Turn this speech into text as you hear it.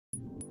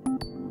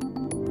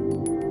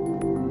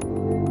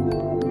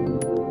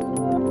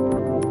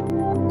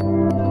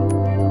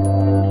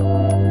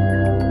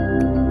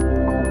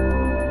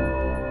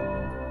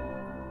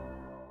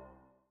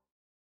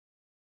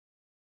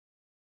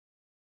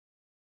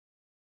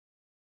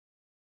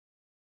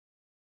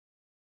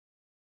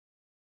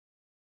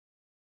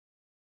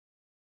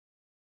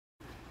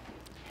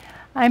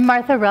I'm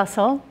Martha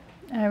Russell.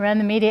 I run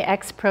the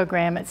MediaX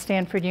program at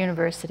Stanford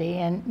University,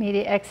 and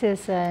MediaX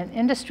is an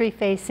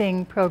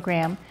industry-facing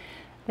program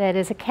that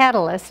is a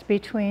catalyst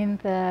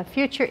between the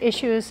future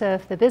issues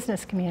of the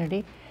business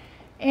community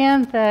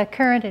and the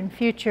current and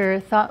future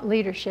thought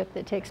leadership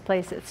that takes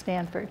place at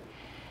Stanford.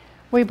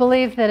 We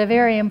believe that a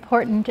very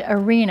important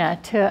arena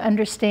to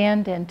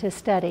understand and to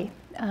study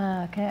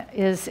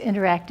is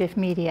interactive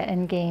media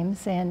and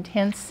games, and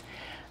hence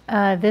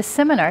this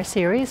seminar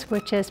series,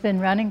 which has been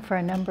running for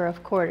a number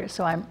of quarters.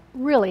 So I'm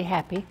really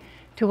happy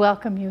to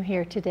welcome you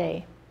here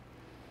today.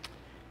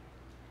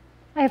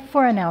 I have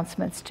 4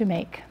 announcements to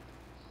make.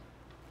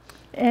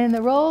 In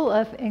the role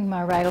of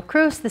Ingmar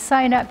Reidel-Cruz, the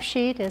sign-up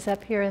sheet is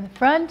up here in the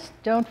front.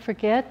 Don't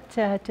forget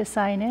to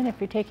sign in if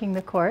you're taking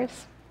the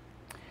course.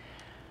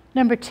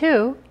 Number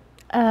 2,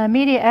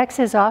 MediaX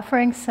is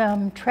offering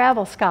some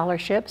travel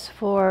scholarships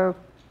for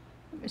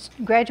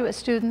graduate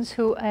students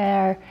who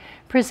are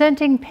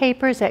presenting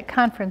papers at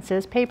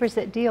conferences, papers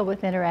that deal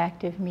with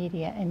interactive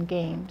media and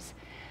games.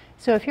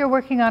 So if you're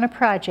working on a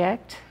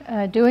project,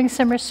 doing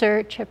some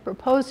research, have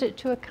proposed it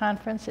to a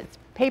conference, its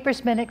paper's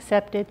been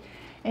accepted,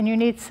 and you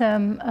need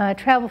some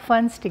travel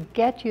funds to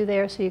get you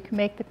there so you can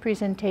make the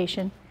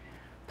presentation,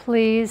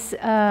 please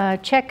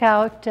check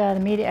out the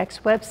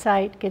MediaX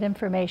website, get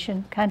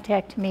information,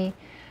 contact me.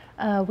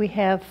 We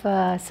have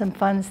some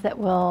funds that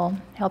will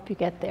help you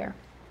get there.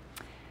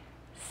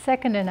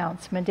 Second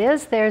announcement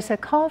is there's a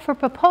call for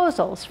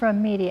proposals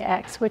from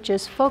MediaX, which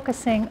is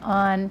focusing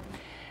on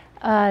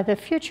the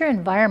future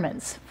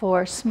environments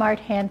for smart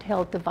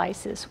handheld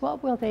devices.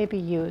 What will they be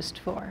used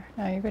for?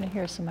 Now you're going to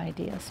hear some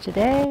ideas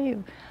today,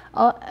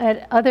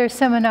 at other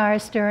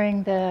seminars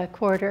during the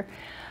quarter.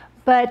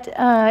 But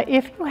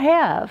if you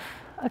have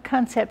a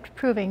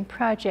concept-proving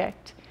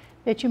project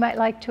that you might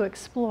like to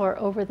explore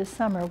over the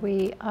summer,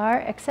 we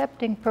are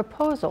accepting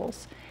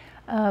proposals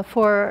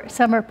for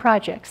summer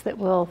projects that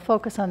will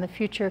focus on the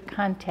future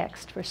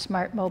context for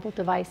smart mobile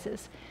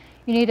devices.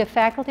 You need a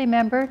faculty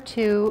member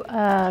to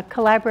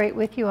collaborate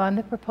with you on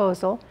the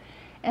proposal,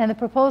 and the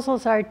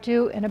proposals are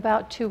due in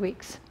about 2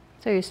 weeks,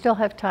 so you still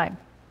have time.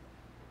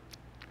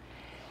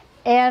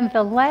 And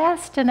the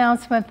last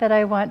announcement that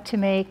I want to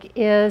make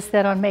is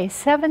that on May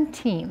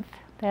 17th,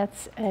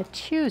 that's a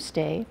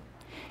Tuesday,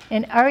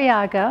 in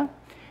Arriaga,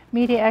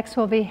 MediaX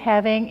will be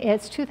having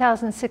its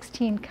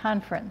 2016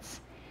 conference.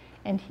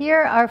 And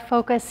here our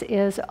focus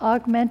is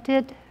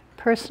augmented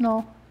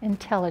personal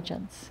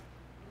intelligence.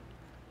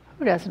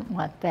 Who doesn't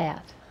want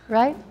that,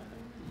 right?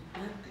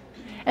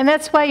 And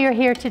that's why you're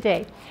here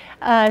today.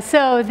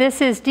 So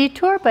this is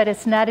Detour, but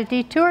it's not a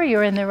detour.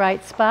 You're in the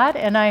right spot,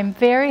 and I'm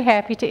very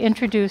happy to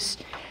introduce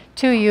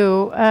to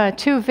you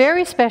 2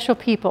 very special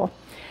people.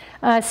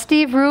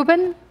 Steve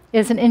Rubin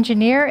is an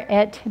engineer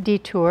at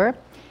Detour.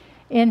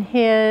 In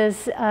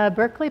his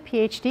Berkeley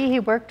PhD, he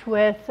worked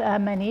with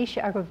Manish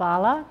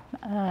Agrawala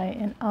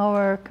in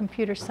our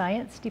computer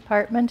science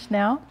department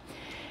now.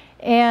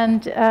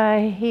 And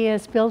he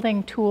is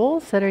building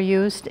tools that are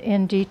used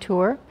in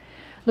Detour.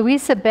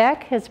 Luisa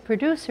Beck is a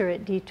producer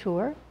at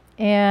Detour.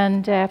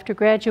 And after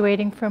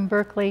graduating from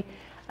Berkeley,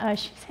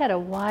 she's had a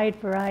wide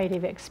variety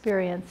of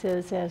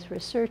experiences as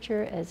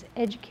researcher, as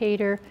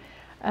educator,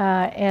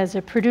 as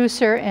a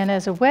producer, and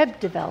as a web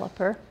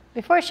developer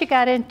before she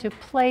got into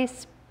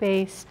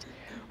place-based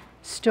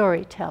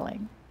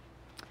storytelling.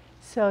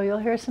 So you'll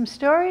hear some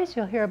stories,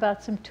 you'll hear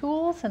about some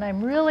tools, and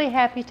I'm really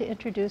happy to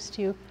introduce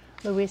to you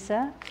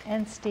Luisa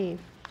and Steve.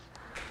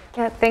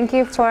 Yeah, thank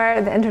you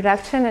for the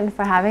introduction and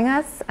for having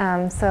us.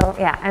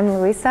 Yeah, I'm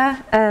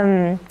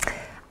Luisa.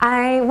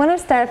 I want to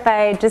start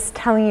by just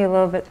telling you a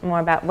little bit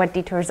more about what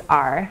detours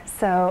are.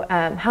 So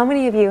how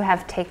many of you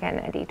have taken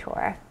a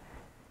detour?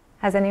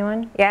 Has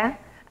anyone? Yeah?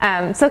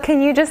 So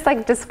can you just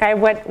describe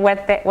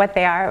what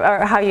they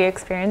are or how you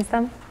experience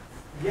them?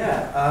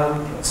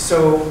 Yeah,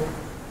 so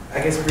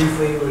I guess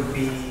briefly it would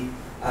be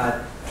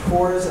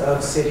tours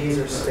of cities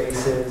or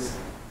spaces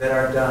that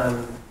are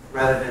done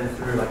rather than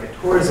through a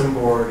tourism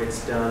board.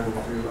 It's done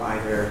through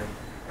either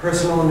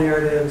personal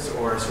narratives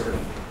or sort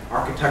of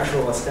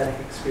architectural aesthetic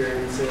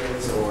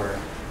experiences, or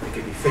it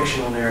could be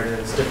fictional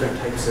narratives, different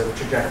types of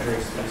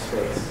trajectories through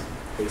space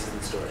based on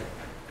the story.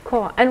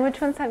 Cool. And which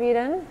ones have you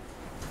done?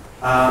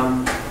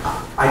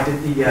 I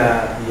did the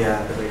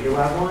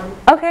Radiolab one.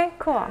 Okay,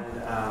 cool.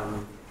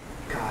 And,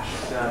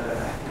 gosh, I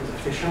think it was a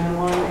Fisherman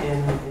one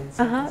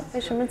in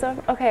Fisherman's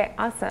Over. Okay,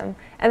 awesome.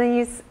 And then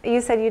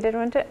you said you did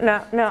one too?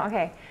 No,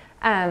 okay.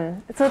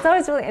 So it's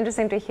always really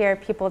interesting to hear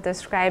people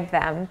describe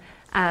them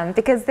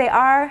because they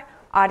are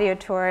audio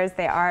tours,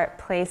 they are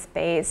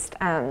place-based.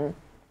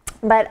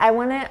 But I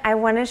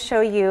want to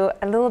show you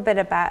a little bit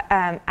about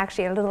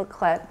actually a little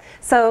clip.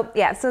 So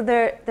yeah, so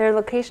they're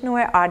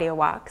location-aware audio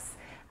walks.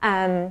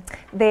 You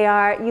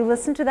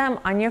listen to them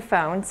on your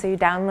phone, so you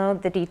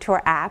download the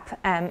Detour app,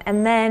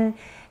 and then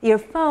your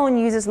phone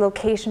uses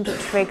location to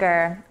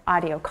trigger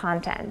audio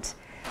content.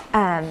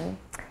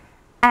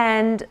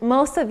 And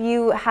most of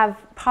you have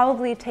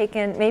probably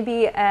taken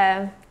maybe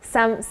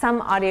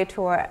some audio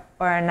tour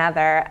or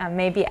another,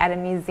 maybe at a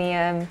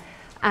museum.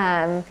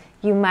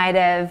 you might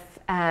have,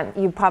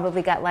 you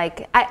probably got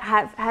like,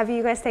 have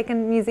you guys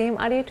taken museum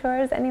audio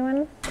tours,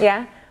 anyone?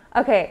 Yeah?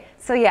 Okay,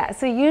 so yeah,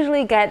 so you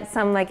usually get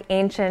some like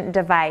ancient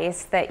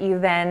device that you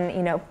then,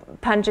 you know,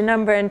 punch a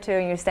number into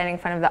and you're standing in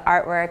front of the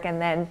artwork,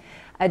 and then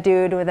a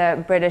dude with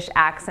a British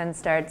accent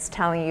starts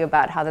telling you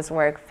about how this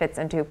work fits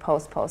into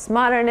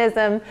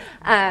postmodernism.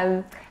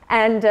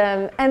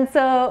 And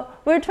so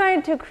we're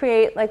trying to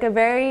create like a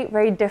very,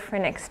 very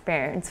different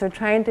experience. We're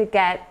trying to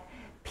get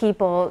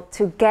people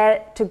to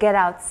get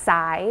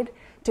outside,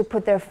 to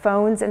put their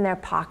phones in their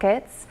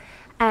pockets,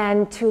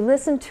 and to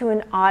listen to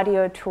an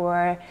audio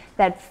tour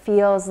that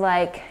feels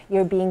like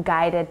you're being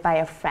guided by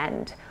a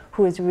friend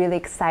who is really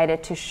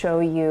excited to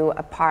show you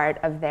a part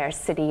of their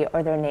city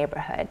or their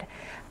neighborhood.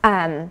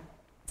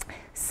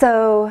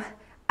 So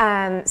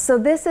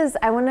this is,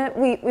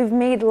 we've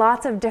made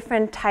lots of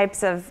different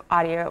types of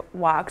audio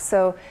walks.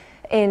 So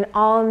in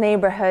all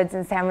neighborhoods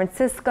in San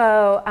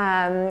Francisco,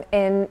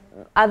 in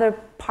other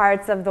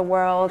parts of the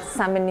world,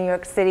 some in New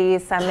York City,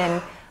 some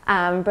in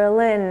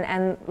Berlin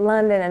and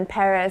London and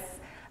Paris.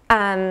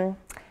 And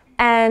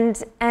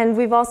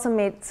we've also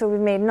made, so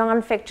we've made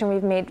nonfiction,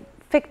 we've made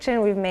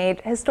fiction, we've made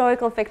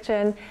historical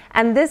fiction,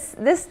 and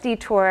this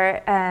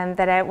detour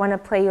that I want to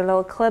play you a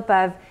little clip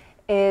of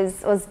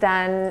was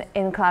done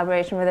in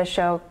collaboration with a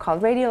show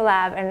called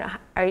Radiolab. And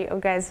are you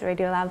guys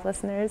Radiolab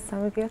listeners?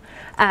 Some of you.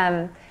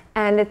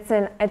 And it's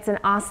in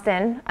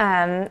Austin,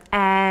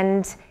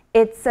 and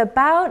it's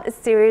about a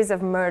series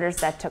of murders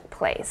that took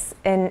place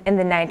in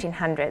the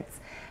 1900s,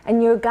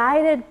 and you're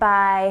guided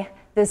by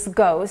this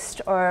ghost,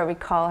 or we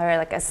call her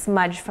like a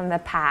smudge from the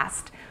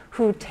past,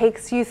 who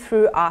takes you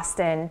through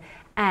Austin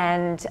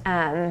and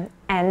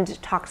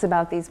talks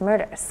about these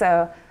murders.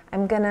 So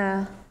I'm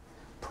gonna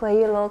play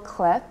you a little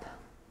clip.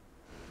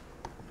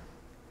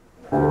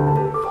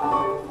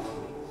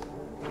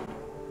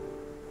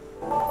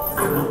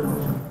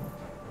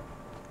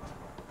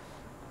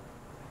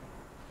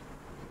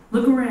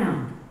 Look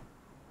around.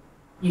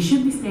 You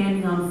should be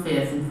standing on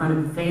Fifth in front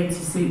of a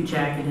fancy suit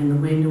jacket in the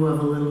window of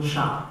a little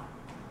shop.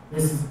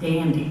 This is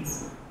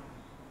Dandy's.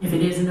 If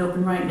it isn't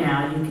open right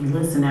now, you can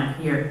listen out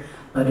here.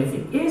 But if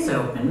it is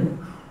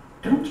open,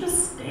 don't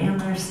just stand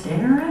there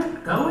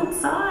staring. Go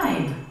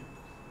inside.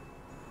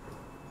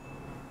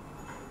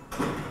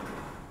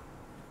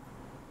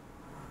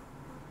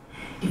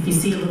 If you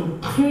see a little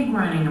pig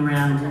running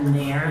around in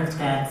there,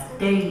 that's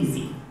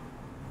Daisy.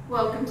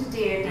 Welcome to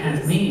Dandy's.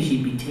 As me,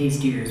 she'd be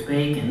tastier as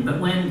bacon, but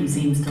Wendy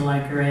seems to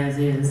like her as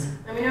is.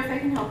 Let me know if I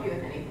can help you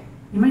with anything.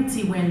 You might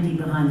see Wendy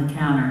behind the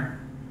counter.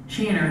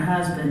 She and her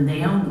husband,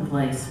 they own the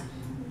place.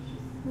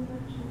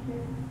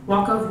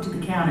 Walk over to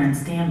the counter and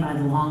stand by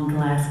the long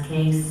glass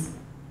case.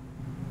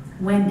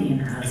 Wendy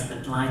and her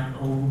husband like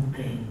old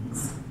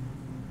things.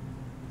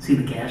 See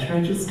the cash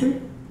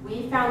register?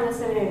 We found this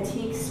in an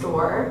antique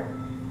store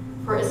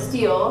for a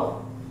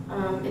steal.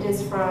 It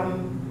is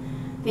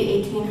from the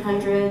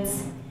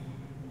 1800s,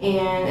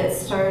 and it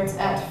starts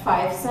at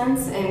 5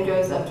 cents and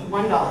goes up to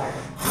 $1.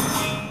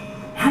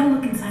 Have a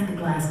look inside the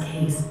glass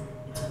case.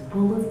 It's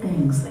full of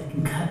things that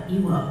can cut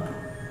you up.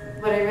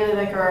 What I really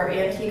like are our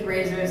antique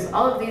razors.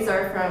 All of these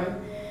are from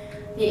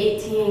the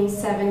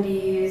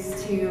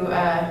 1870s to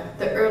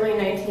the early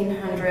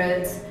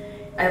 1900s.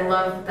 I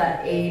love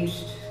that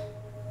aged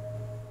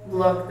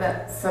look,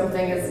 that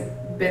something has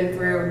been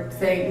through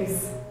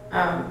things,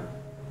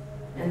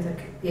 and to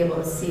be able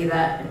to see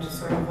that and just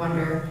sort of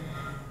wonder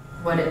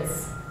what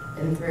it's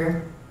been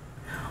through.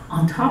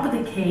 On top of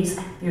the case,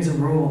 there's a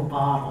row of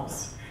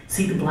bottles.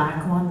 See the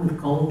black one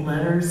with gold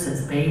letters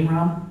says Bay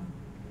Rum?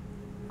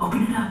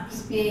 Open it up.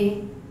 Just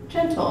be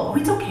gentle. Oh,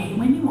 it's okay.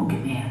 Wendy won't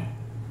get mad.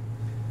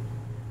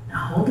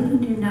 Now hold it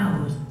under your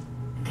nose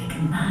and take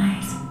a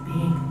nice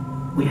big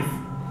whiff.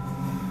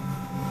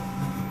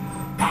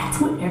 That's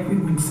what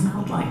everyone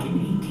smelled like in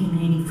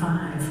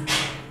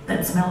 1885.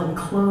 That smell of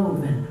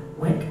clove and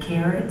wet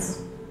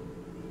carrots.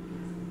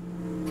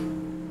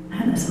 I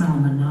had that smell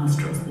in my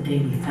nostrils the day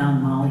we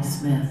found Molly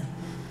Smith.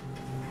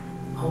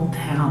 Whole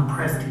town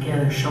pressed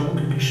together,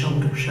 shoulder to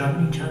shoulder,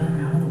 shoving each other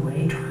out of the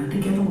way, trying to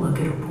get a look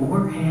at her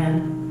poor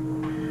head.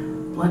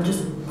 Blood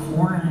just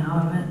pouring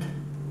out of it.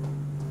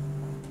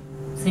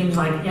 Seems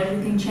like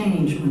everything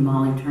changed when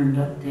Molly turned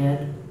up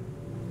dead.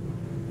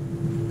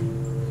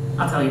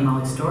 I'll tell you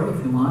Molly's story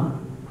if you want.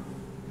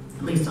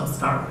 At least I'll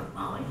start with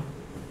Molly.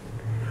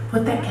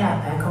 Put that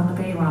cap back on the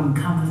bay rum and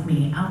come with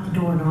me out the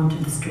door and onto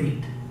the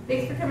street.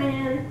 Thanks for coming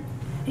in.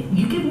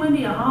 You give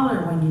Wendy a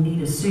holler when you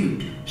need a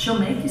suit. She'll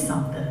make you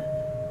something.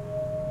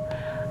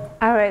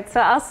 All right, so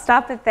I'll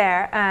stop it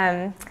there.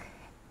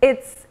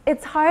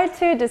 It's hard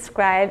to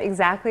describe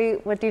exactly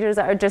what detours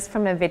are just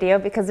from a video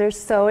because they're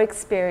so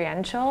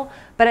experiential,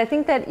 but I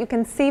think that you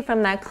can see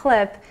from that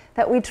clip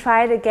that we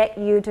try to get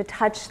you to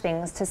touch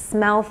things, to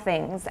smell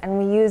things, and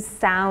we use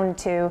sound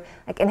to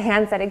like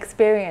enhance that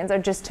experience or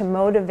just to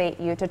motivate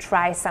you to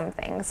try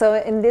something. So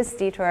in this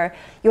detour,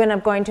 you end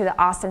up going to the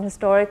Austin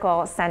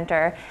Historical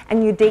Center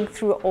and you dig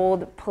through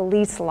old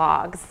police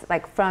logs,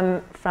 like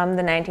from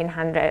the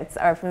 1900s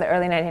or from the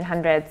early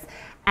 1900s,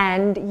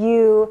 and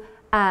you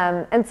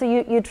And so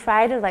you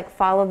try to like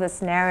follow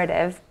this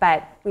narrative,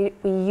 but we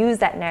use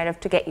that narrative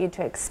to get you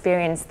to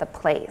experience the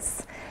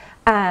place.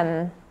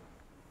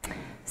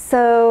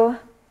 So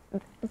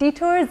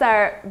detours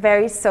are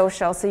very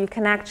social, so you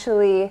can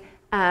actually,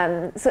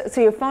 so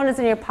your phone is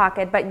in your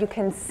pocket, but you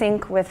can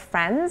sync with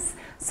friends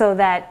so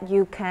that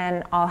you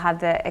can all have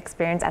the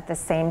experience at the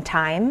same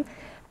time.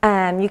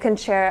 You can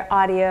share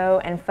audio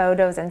and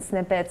photos and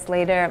snippets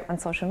later on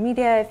social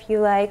media if you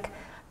like.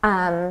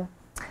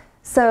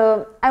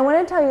 So I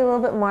want to tell you a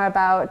little bit more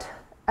about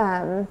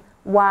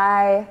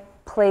why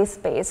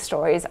place-based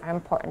stories are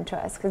important to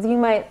us. Because you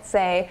might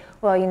say,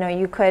 well, you know,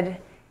 you could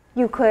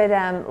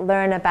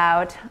learn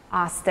about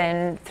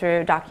Austin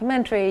through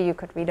documentary, you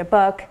could read a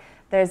book.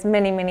 There's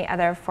many, many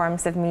other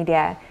forms of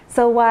media.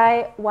 So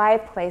why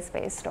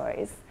place-based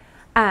stories?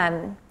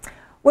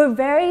 We're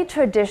very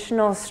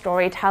traditional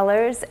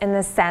storytellers in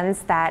the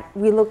sense that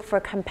we look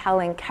for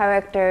compelling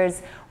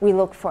characters, we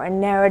look for a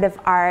narrative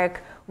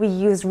arc, we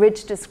use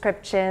rich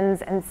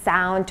descriptions and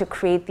sound to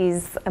create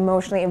these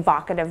emotionally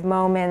evocative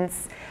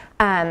moments.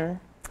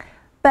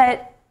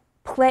 But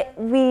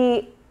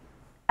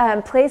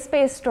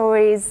place-based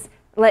stories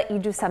let you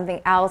do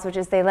something else, which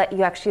is they let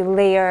you actually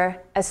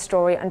layer a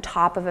story on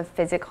top of a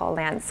physical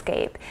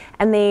landscape.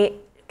 And they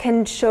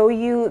can show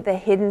you the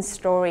hidden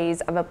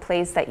stories of a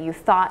place that you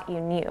thought you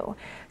knew.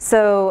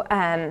 So,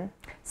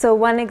 so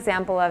one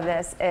example of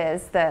this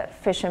is the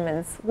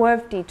Fisherman's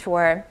Wharf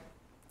detour,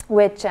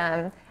 which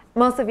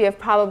most of you have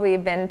probably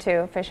been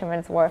to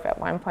Fisherman's Wharf at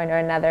one point or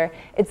another.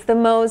 It's the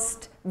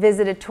most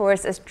visited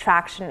tourist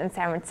attraction in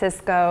San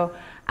Francisco.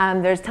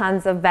 There's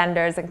tons of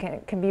vendors and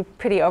can be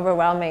pretty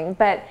overwhelming.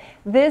 But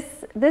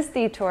this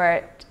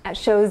detour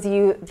shows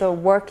you the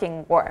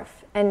working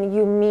wharf, and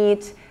you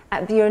meet.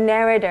 Your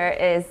narrator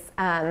is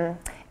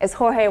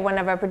Jorge, one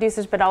of our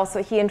producers, but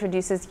also he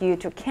introduces you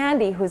to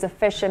Candy, who's a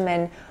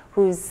fisherman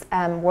who's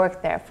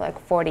worked there for like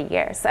 40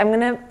 years. So I'm going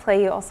to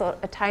play you also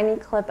a tiny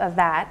clip of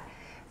that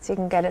so you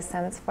can get a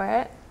sense for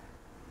it.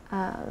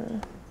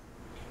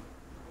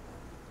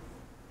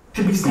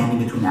 Should be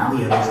standing between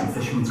Aliotos and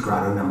Fisherman's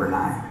Grotto number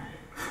 9.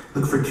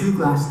 Look for 2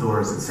 glass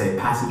doors that say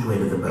passageway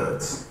to the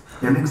boats.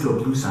 They're next to a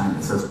blue sign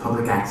that says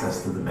public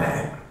access to the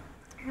bay.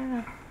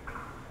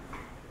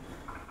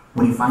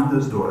 When you find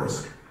those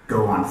doors,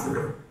 go on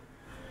through.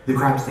 The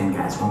crab stand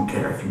guys won't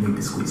care if you need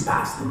to squeeze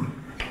past them.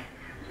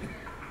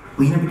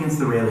 Lean up against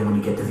the railing when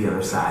you get to the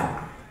other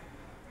side.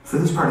 For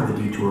this part of the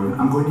detour,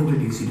 I'm going to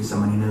introduce you to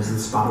someone who knows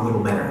this spot a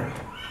little better.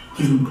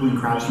 He's been pulling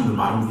crabs from the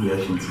bottom of the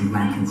ocean since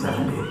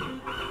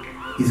 1970.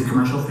 He's a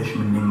commercial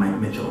fisherman named Mike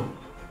Mitchell,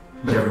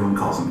 but everyone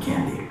calls him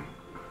Candy.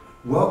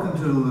 Welcome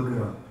to the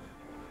lagoon.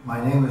 My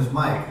name is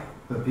Mike,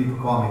 but people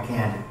call me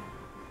Candy.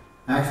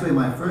 Actually,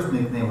 my first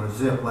nickname was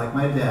Zip, like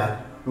my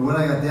dad. But when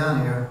I got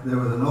down here, there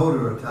was an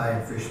older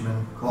Italian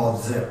fisherman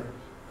called Zip.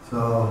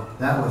 So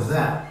that was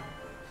that.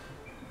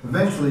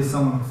 Eventually,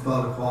 someone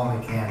started calling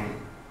me Candy.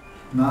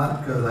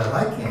 Not because I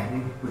like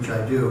candy, which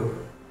I do,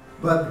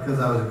 but because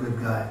I was a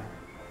good guy.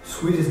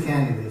 Sweet as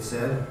candy, they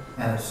said,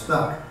 and it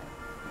stuck.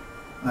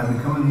 I've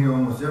been coming here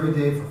almost every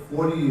day for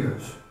 40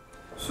 years.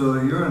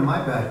 So you're in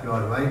my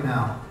backyard right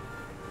now.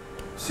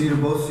 See the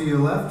boats to your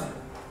left?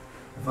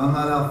 If I'm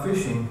not out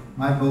fishing,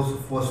 my boat's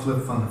a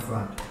 4-slip from the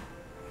front.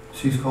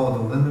 She's called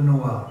the Linda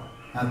Noel,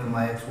 after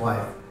my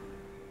ex-wife.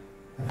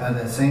 I've had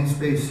that same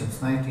space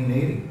since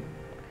 1980.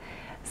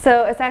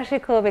 So it's actually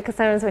cool because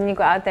sometimes when you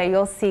go out there,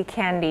 you'll see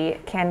Candy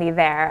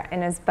there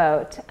in his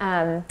boat.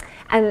 And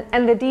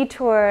the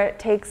detour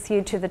takes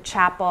you to the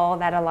chapel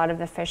that a lot of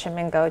the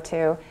fishermen go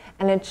to,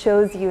 and it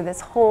shows you this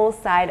whole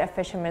side of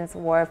Fisherman's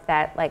Wharf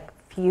that like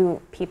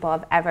few people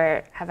have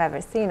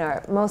ever seen,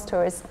 or most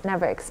tourists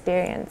never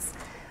experience.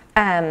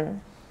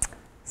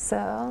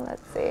 So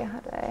let's see, how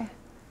do I?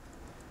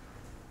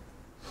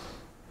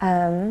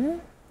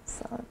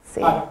 So let's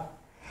see.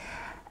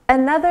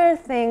 Another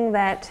thing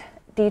that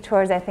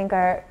detours I think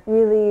are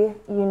really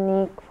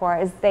unique for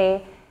is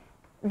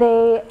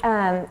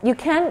you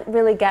can't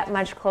really get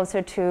much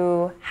closer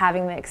to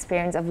having the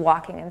experience of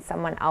walking in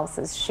someone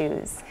else's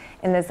shoes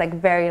in this like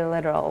very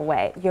literal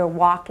way. You're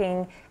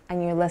walking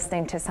and you're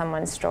listening to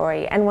someone's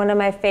story. And one of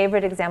my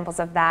favorite examples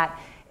of that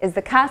is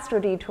the Castro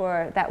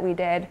detour that we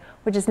did,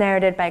 which is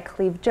narrated by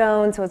Cleve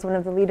Jones, who was one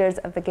of the leaders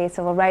of the gay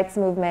civil rights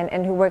movement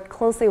and who worked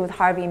closely with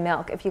Harvey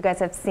Milk. If you guys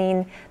have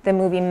seen the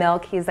movie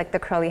Milk, he's like the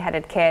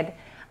curly-headed kid.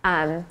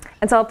 And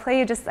so I'll play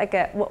you just like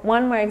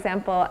one more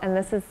example, and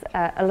this is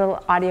a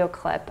little audio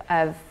clip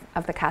of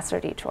the Castro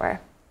detour.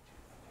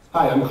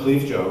 Hi, I'm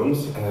Cleve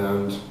Jones,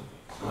 and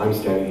I'm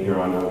standing here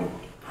on a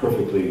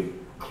perfectly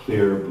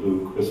clear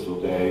blue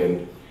crystal day,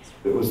 and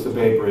it was the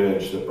Bay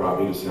Bridge that brought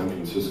me to San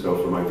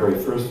Francisco for my very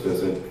first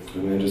visit,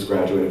 and I just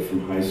graduated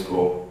from high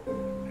school.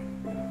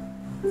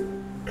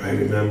 I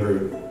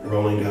remember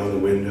rolling down the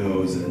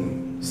windows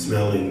and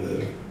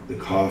smelling the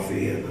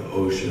coffee and the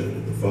ocean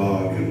and the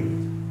fog, and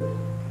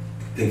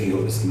thinking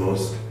it was the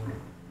most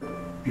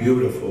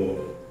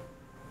beautiful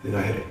thing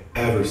I had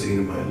ever seen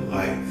in my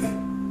life.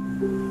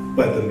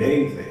 But the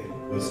main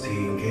thing was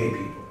seeing gay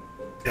people.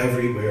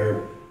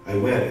 Everywhere I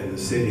went in the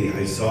city,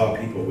 I saw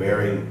people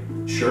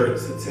wearing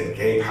shirts that said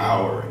gay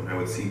power, and I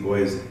would see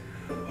boys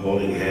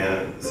holding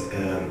hands,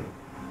 and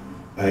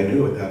I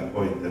knew at that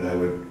point that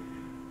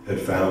I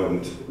had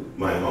found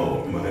my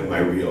home, my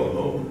real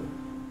home.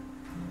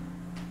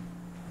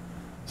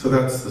 So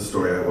that's the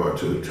story I want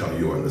to tell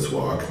you on this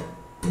walk.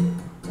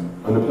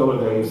 On the pillar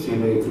there you see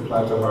the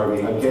Plaza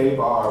Harvey, a gay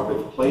bar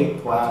with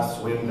plate glass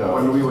windows.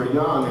 When we were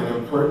young and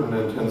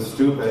impertinent and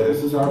stupid,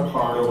 this is our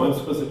park. There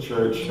once was a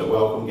church that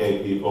welcomed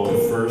gay people. The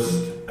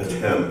first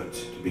attempt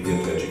to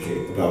begin to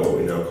educate about what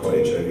we now call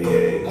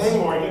HIV/AIDS. Hey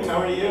Morgan,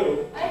 how are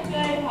you? I'm good,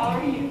 how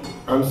are you?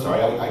 I'm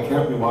sorry, I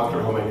can't be walking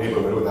around my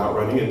neighborhood without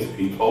running into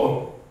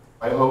people.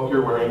 I hope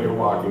you're wearing your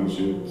walking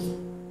shoes.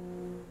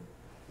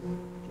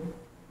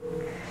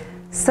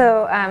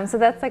 So, so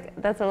that's a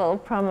little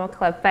promo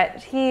clip,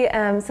 but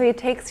so he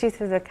takes you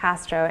through the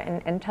Castro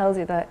and tells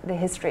you the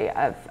history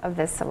of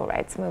this civil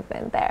rights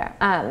movement there.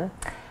 I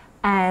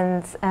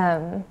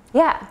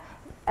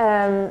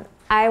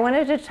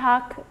wanted to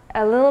talk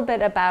a little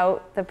bit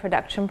about the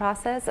production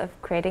process of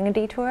creating a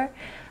detour.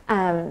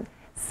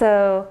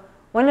 So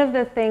one of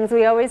the things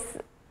we always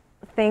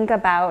think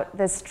about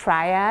this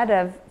triad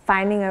of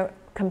finding a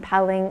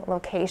compelling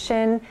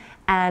location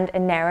and a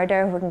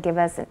narrator who can give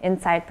us an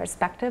inside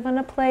perspective on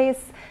a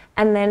place,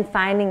 and then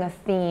finding a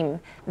theme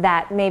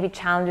that maybe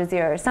challenges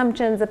your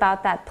assumptions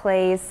about that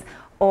place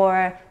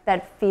or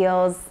that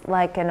feels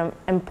like an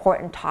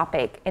important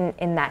topic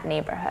in that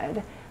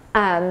neighborhood.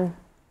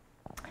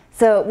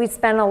 So we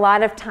spend a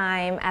lot of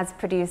time as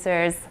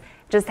producers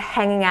just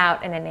hanging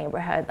out in a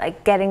neighborhood,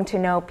 like getting to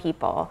know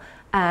people,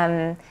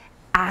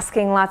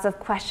 asking lots of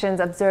questions,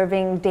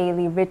 observing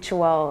daily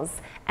rituals,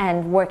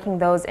 and working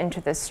those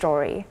into the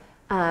story.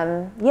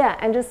 And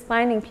just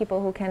finding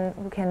people who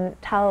can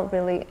tell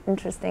really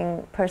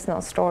interesting personal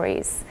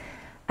stories.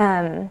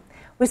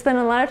 We spend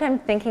a lot of time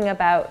thinking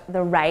about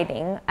the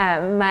writing.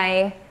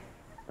 My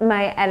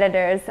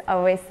editors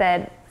always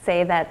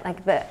say that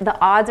like the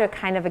odds are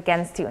kind of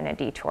against you in a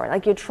detour.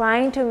 Like you're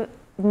trying to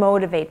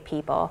motivate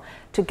people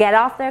to get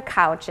off their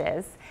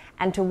couches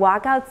and to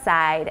walk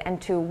outside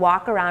and to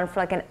walk around for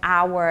like an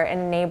hour in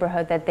a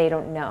neighborhood that they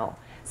don't know.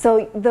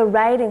 So the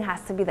writing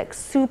has to be like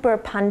super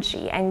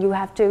punchy, and you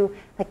have to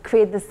like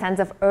create this sense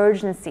of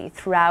urgency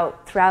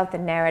throughout the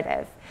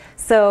narrative.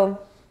 So,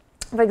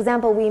 for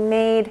example, we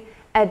made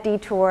a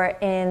detour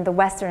in the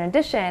Western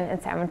Addition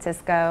in San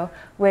Francisco,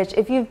 which,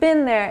 if you've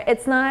been there,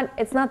 it's not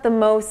the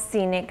most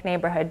scenic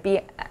neighborhood,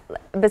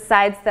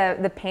 besides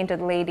the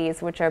painted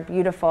ladies, which are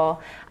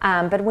beautiful.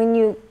 But when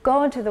you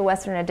go into the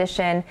Western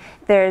Addition,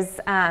 there's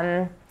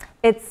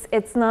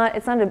it's not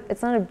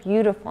a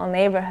beautiful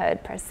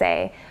neighborhood per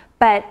se.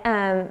 But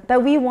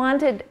we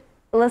wanted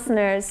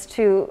listeners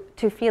to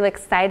feel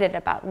excited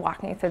about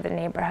walking through the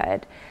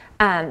neighborhood.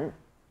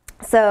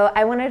 So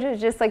I wanted to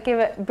just like give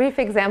a brief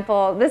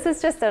example. This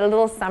is just a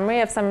little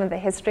summary of some of the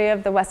history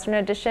of the Western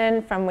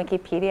Addition from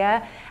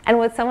Wikipedia. And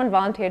would someone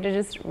volunteer to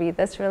just read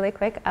this really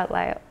quick out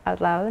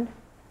loud?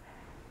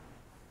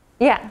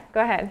 Yeah,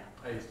 go ahead.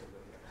 I used to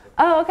live there.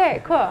 Oh,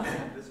 okay, cool.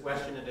 This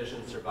Western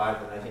Addition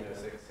survived the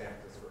 1906 San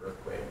Francisco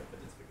earthquake,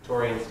 with its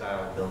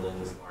Victorian-style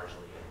buildings largely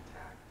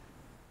intact.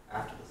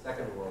 After the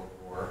Second World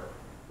War,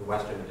 the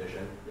Western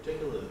Addition,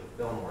 particularly the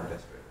Fillmore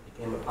district,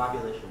 became a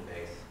population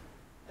base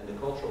and a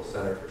cultural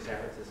center for San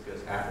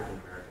Francisco's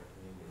African-American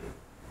community.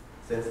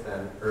 Since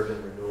then,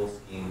 urban renewal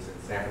schemes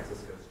and San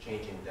Francisco's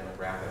changing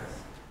demographics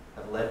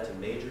have led to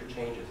major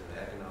changes in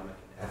the economic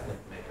and ethnic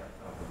makeup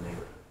of the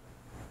neighborhood.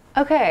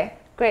 Okay,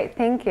 great,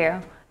 thank you.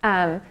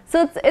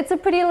 So it's a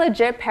pretty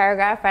legit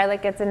paragraph, right?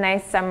 Like it's a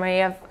nice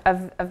summary of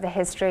the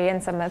history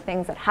and some of the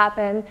things that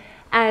happened.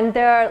 And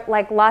there are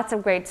like lots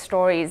of great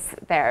stories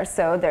there.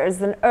 So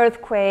there's an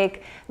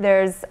earthquake,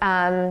 there's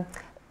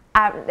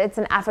it's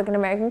an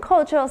African-American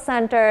cultural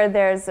center,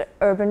 there's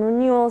urban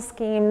renewal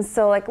schemes,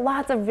 so like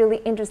lots of really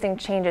interesting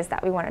changes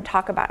that we want to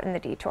talk about in the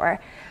detour.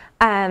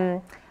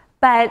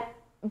 But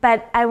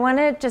I want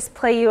to just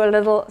play you a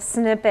little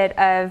snippet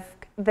of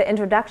the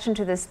introduction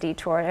to this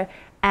detour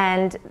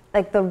and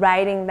like the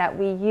writing that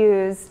we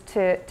use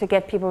to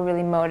get people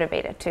really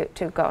motivated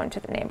to go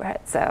into the neighborhood.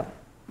 So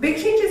big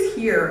changes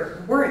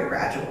here weren't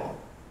gradual.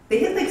 They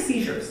hit like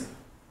seizures,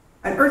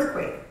 an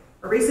earthquake,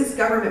 a racist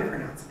government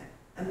pronouncement,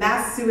 a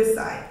mass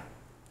suicide.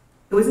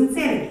 It was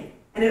insanity,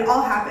 and it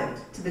all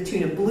happened to the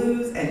tune of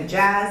blues and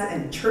jazz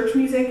and church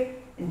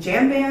music and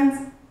jam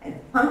bands and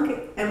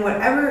punk and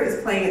whatever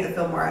is playing at the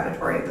Fillmore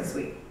Auditorium this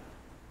week.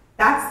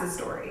 That's the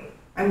story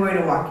I'm going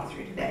to walk you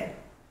through today.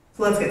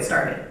 So let's get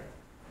started.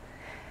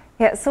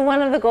 Yeah, so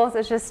one of the goals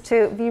is just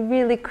to be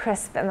really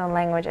crisp in the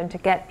language and to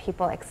get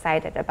people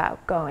excited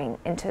about going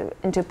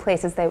into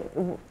places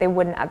they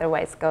wouldn't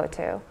otherwise go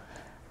to.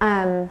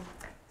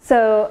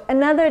 So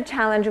another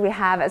challenge we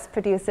have as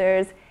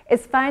producers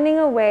is finding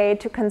a way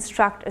to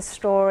construct a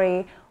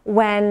story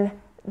when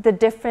the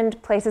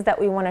different places that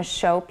we want to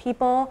show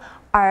people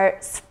are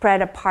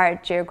spread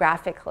apart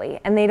geographically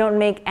and they don't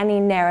make any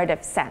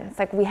narrative sense.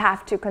 Like we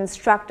have to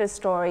construct a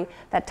story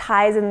that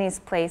ties in these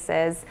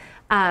places,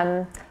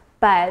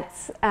 but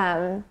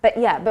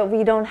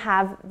we don't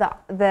have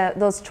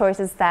those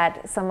choices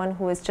that someone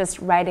who is just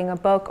writing a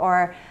book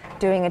or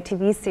doing a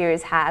TV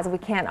series has. We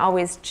can't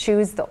always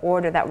choose the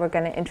order that we're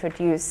going to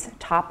introduce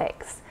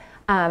topics.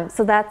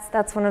 So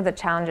that's one of the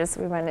challenges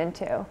we run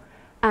into.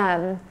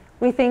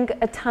 We think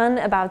a ton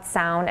about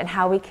sound and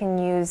how we can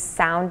use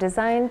sound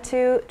design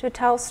to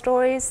tell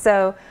stories.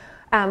 So,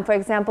 for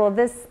example,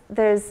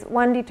 there's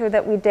one detour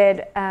that we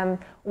did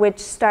which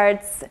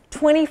starts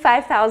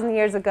 25,000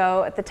 years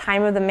ago at the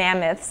time of the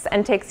mammoths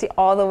and takes you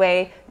all the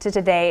way to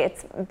today.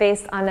 It's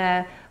based on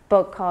a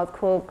book called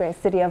Cool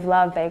Great City of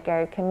Love by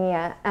Gary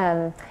Kamiya.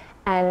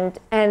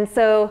 And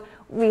so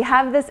we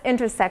have this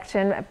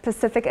intersection,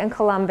 Pacific and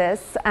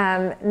Columbus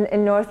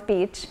in North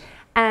Beach.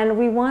 And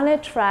we want to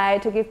try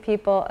to give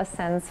people a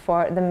sense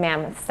for the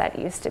mammoths that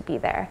used to be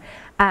there.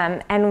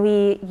 And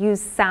we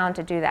use sound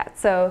to do that.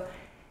 So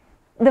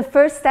the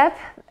first step,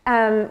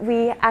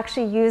 we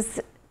actually use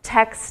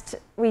text.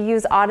 We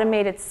use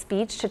automated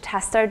speech to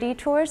test our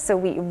detours. So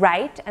we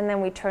write, and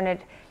then we turn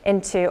it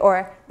into,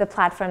 or the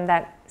platform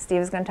that Steve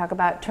is going to talk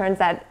about turns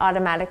that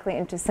automatically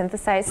into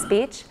synthesized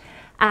speech.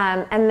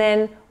 And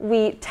then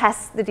we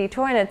test the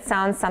detour, and it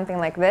sounds something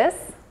like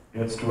this.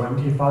 It's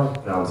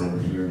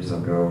 25,000 years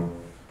ago.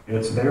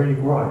 It's very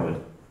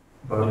quiet,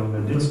 but in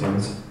the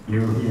distance,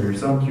 you hear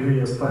some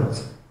curious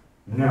thuds.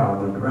 Now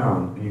the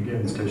ground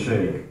begins to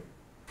shake.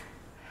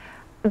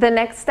 The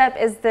next step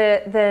is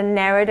the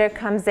narrator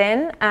comes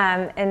in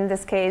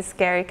this case,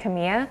 Gary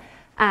Kamiya,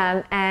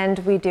 and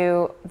we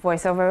do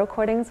voiceover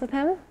recordings with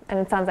him, and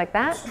it sounds like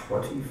that. It's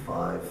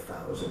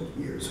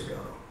 25,000 years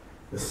ago.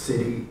 The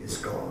city is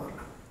gone.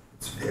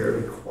 It's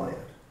very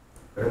quiet,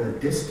 but in the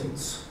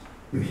distance,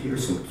 you hear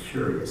some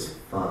curious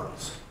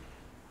thuds.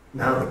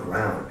 Now the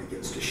ground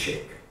begins to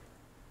shake.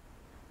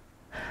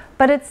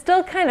 But it's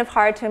still kind of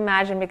hard to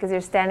imagine because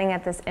you're standing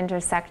at this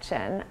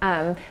intersection.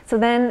 So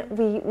then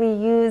we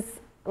use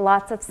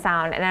lots of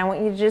sound, and I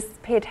want you to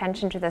just pay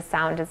attention to the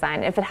sound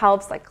design. If it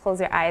helps, like close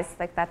your eyes,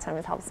 like that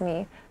sometimes helps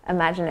me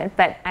imagine it.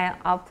 But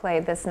I'll play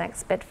this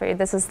next bit for you.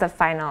 This is the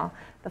final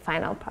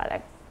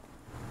product.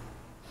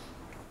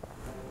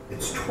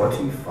 It's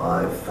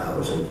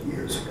 25,000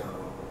 years ago.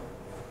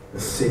 The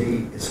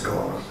city is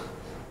gone.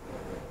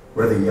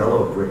 Where the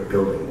yellow brick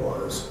building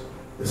was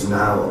is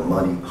now a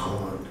muddy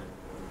pond.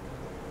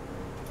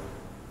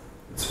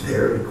 It's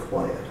very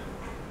quiet,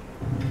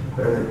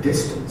 but in the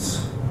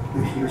distance,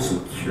 you hear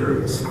some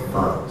curious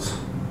thuds.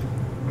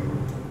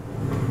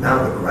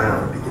 Now the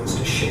ground begins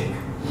to shake.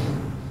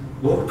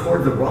 Look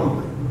toward the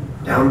rumbling,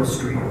 down the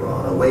street we're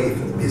on, away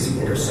from the busy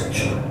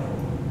intersection.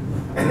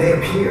 And they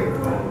appear,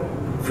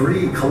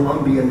 3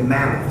 Colombian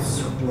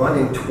mammoths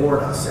running toward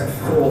us at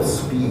full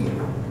speed.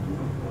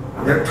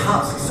 Their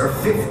tusks are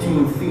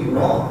 15 feet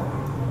long.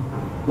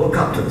 Look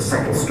up to the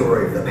second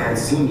story of the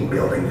Pansini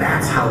building.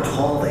 That's how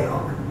tall they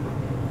are.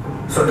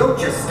 So don't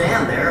just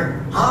stand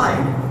there.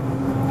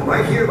 Hide.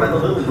 Right here by the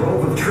little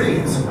grove of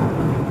trees.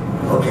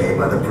 Okay,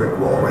 by the brick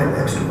wall right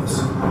next to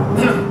us.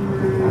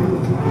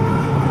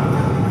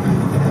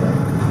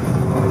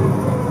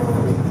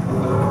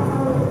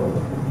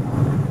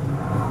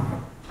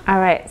 All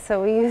right,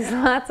 so we use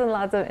lots and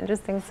lots of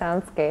interesting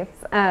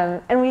soundscapes.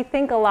 And we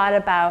think a lot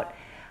about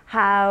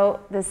how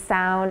the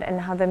sound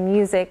and how the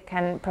music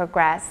can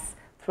progress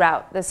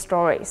throughout the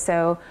story.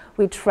 So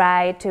we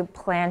try to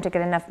plan to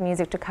get enough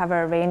music to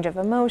cover a range of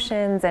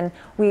emotions, and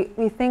we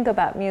think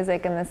about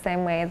music in the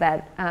same way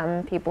that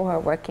people who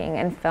are working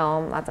in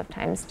film lots of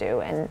times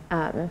do. And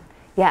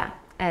yeah,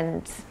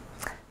 and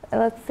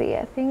let's see,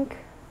 I think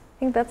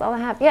that's all I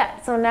have. Yeah,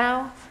 so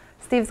now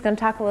Steve's going to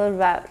talk a little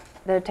about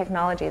the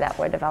technology that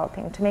we're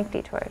developing to make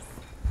detours.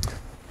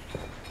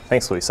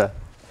 Thanks, Luisa.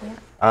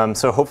 Yeah.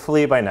 So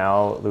hopefully by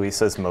now,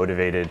 Luisa's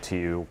motivated to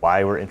you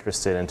why we're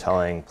interested in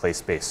telling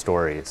place-based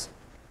stories.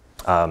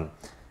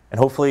 And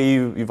hopefully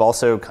you've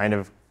also kind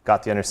of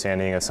got the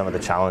understanding of some of the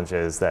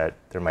challenges that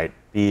there might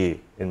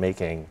be in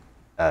making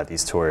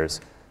these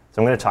tours.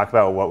 So I'm going to talk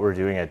about what we're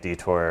doing at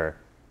Detour,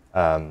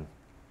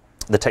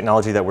 the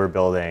technology that we're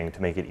building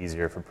to make it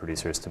easier for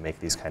producers to make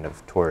these kind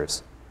of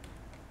tours.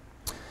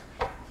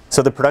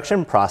 So the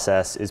production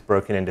process is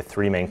broken into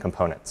 3 main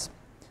components.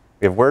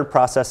 We have word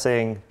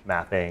processing,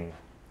 mapping,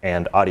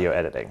 and audio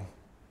editing.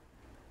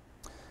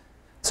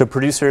 So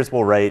producers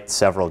will write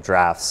several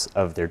drafts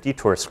of their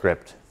detour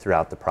script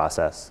throughout the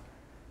process.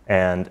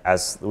 And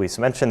as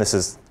Luisa mentioned, this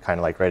is kind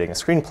of like writing a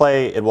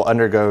screenplay. It will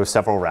undergo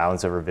several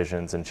rounds of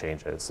revisions and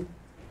changes.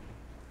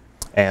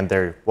 And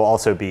there will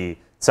also be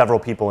several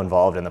people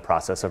involved in the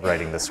process of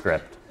writing the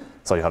script.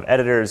 So you'll have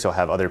editors, you'll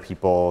have other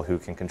people who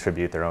can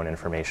contribute their own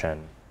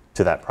information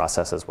to that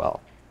process as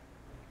well.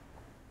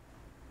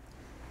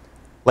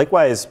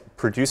 Likewise,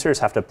 producers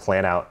have to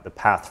plan out the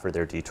path for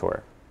their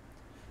detour.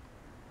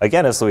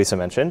 Again, as Luisa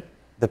mentioned,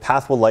 the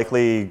path will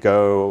likely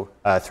go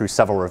through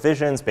several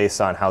revisions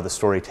based on how the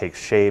story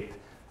takes shape,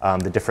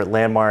 the different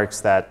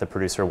landmarks that the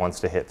producer wants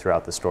to hit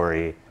throughout the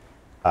story,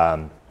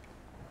 and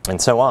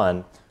so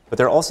on. But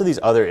there are also these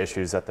other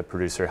issues that the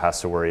producer has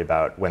to worry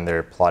about when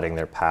they're plotting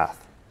their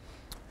path.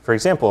 For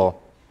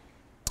example,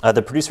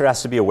 The producer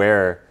has to be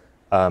aware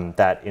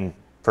that in,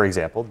 for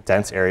example,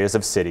 dense areas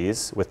of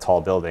cities with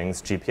tall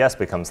buildings, GPS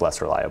becomes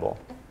less reliable.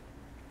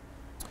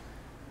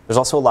 There's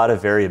also a lot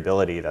of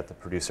variability that the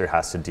producer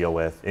has to deal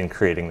with in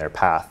creating their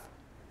path.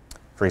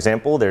 For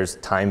example, there's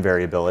time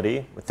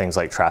variability with things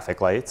like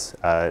traffic lights.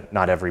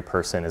 Not every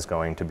person is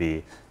going to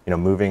be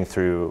moving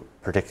through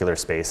particular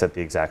space at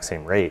the exact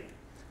same rate.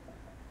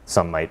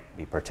 Some might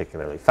be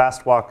particularly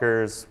fast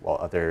walkers, while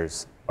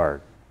others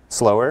are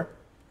slower.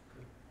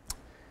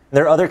 And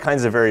there are other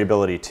kinds of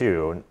variability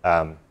too,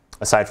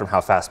 aside from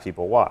how fast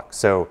people walk.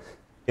 So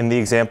in the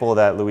example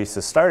that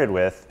Luisa started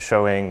with,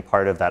 showing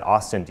part of that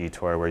Austin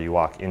detour where you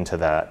walk into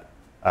that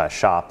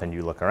shop and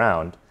you look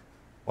around,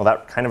 well,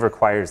 that kind of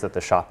requires that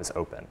the shop is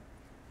open.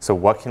 So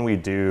what can we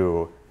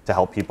do to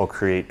help people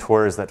create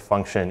tours that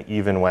function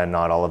even when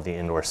not all of the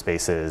indoor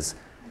spaces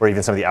or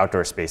even some of the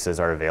outdoor spaces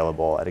are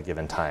available at a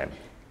given time?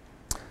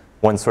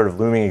 One sort of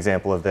looming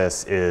example of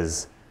this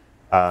is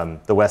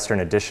the Western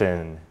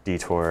Addition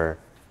detour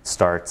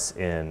starts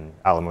in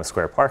Alamo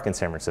Square Park in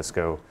San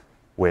Francisco,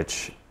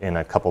 which in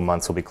a couple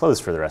months will be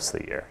closed for the rest of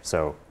the year.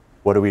 So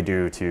what do we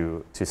do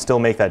to still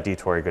make that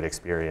detour a good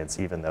experience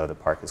even though the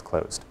park is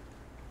closed?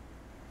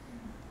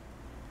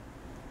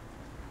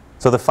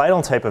 So the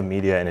final type of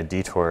media in a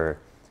detour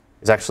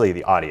is actually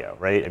the audio,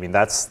 right? I mean,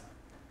 that's,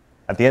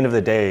 at the end of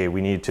the day,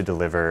 we need to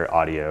deliver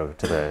audio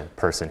to the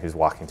person who's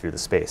walking through the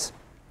space.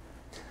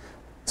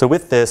 So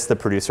with this, the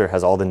producer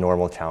has all the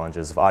normal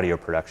challenges of audio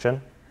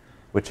production,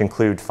 which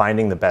include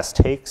finding the best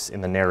takes in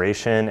the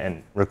narration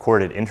and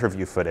recorded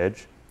interview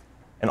footage,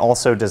 and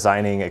also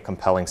designing a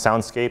compelling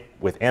soundscape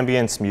with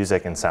ambience,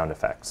 music, and sound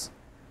effects.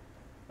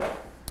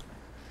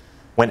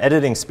 When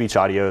editing speech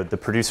audio, the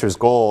producer's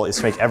goal is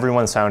to make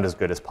everyone sound as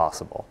good as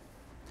possible.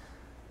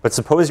 But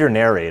suppose your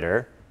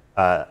narrator,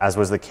 as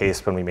was the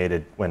case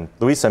when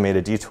Luisa made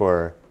a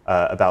detour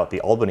about the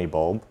Albany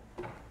Bulb,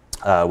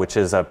 which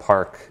is a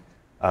park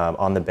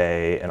on the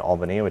bay in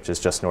Albany, which is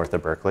just north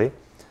of Berkeley.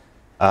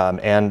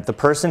 And the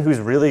person who's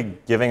really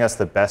giving us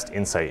the best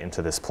insight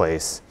into this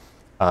place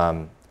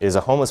is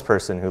a homeless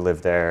person who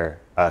lived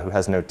there who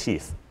has no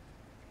teeth.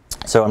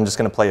 So I'm just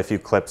going to play a few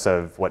clips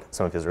of what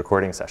some of his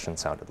recording sessions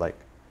sounded like.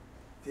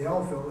 They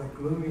all felt like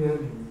gloomy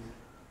enemies.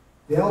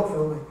 They all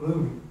felt like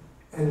gloomy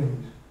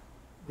enemies.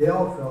 They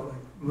all felt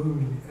like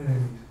gloomy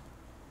enemies.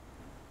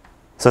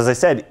 So as I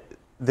said,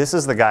 this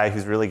is the guy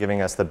who's really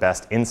giving us the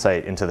best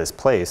insight into this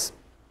place.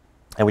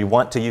 And we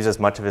want to use as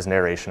much of his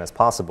narration as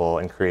possible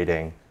in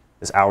creating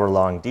this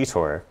hour-long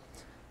detour.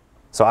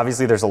 So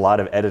obviously there's a lot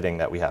of editing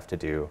that we have to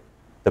do.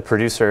 The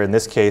producer, in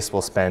this case,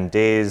 will spend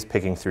days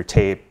picking through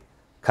tape,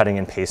 cutting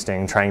and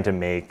pasting, trying to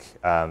make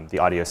the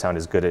audio sound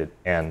as good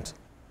and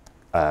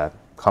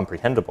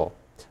comprehensible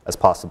as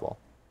possible.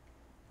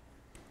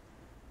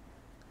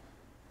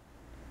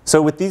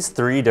 So with these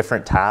three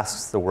different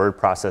tasks, the word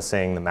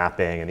processing, the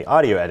mapping, and the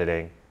audio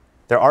editing,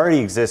 there already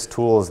exist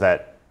tools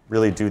that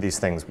really do these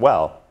things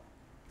well.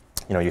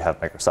 You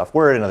have Microsoft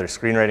Word and other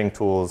screenwriting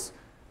tools.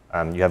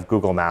 You have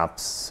Google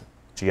Maps,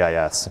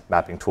 GIS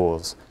mapping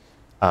tools.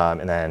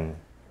 And then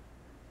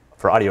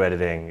for audio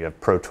editing, you have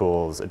Pro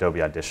Tools,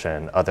 Adobe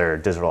Audition, other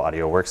digital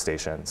audio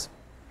workstations.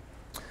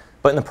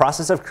 But in the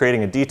process of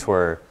creating a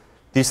detour,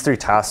 these three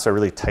tasks are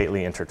really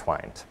tightly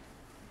intertwined.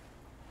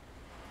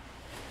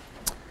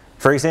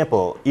 For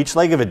example, each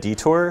leg of a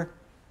detour,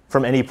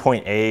 from any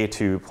point A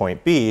to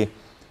point B,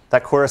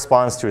 that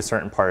corresponds to a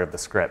certain part of the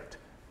script.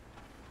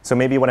 So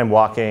maybe when I'm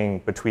walking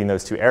between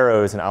those two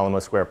arrows in Alamo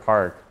Square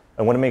Park,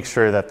 I want to make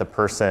sure that the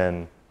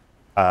person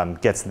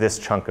gets this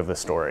chunk of the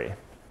story.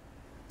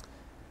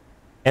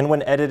 And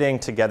when editing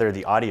together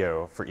the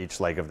audio for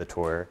each leg of the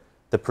tour,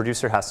 the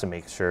producer has to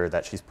make sure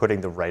that she's putting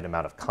the right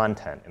amount of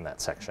content in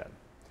that section.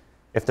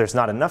 If there's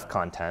not enough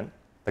content,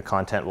 the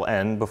content will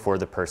end before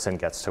the person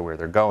gets to where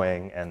they're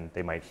going, and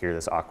they might hear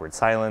this awkward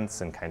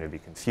silence and kind of be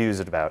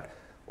confused about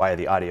why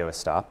the audio is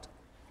stopped.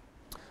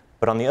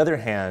 But on the other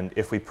hand,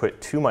 if we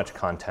put too much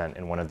content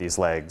in one of these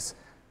legs,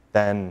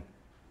 then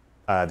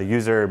the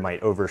user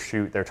might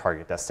overshoot their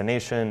target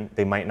destination.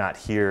 They might not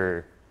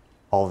hear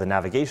all the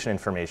navigation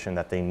information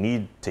that they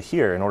need to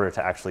hear in order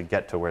to actually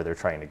get to where they're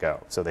trying to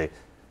go. So they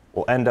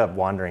will end up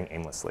wandering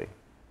aimlessly.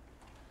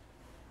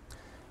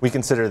 We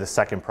consider the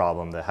second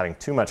problem, that having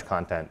too much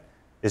content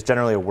is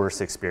generally a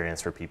worse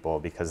experience for people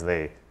because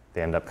they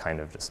end up kind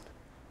of just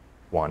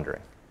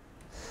wandering.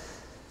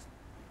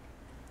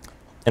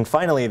 And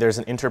finally, there's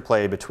an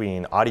interplay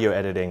between audio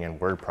editing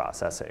and word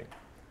processing.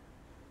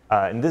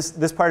 And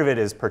this part of it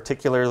is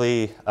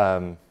particularly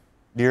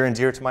near and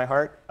dear to my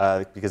heart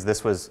because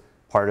this was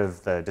part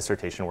of the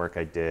dissertation work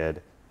I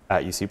did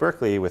at UC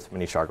Berkeley with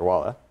Manish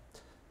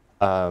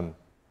Agarwala.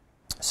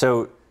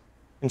 So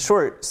in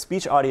short,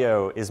 speech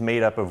audio is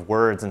made up of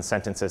words and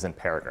sentences and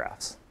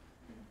paragraphs.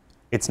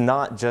 It's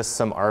not just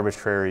some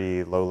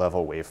arbitrary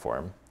low-level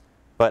waveform.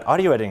 But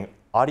audio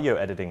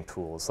editing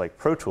tools like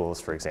Pro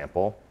Tools, for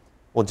example,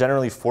 will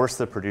generally force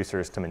the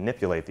producers to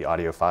manipulate the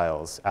audio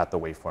files at the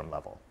waveform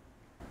level.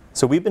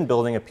 So we've been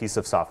building a piece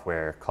of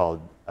software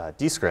called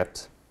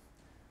Descript,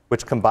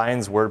 which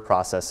combines word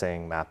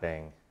processing,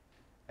 mapping,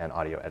 and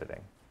audio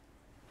editing.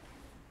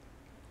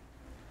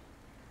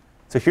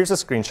 So here's a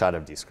screenshot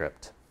of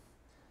Descript.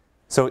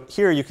 So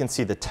here you can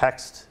see the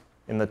text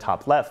in the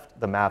top left,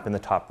 the map in the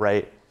top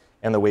right,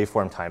 and the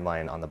waveform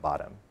timeline on the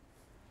bottom.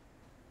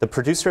 The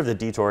producer of the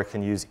Detour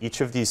can use each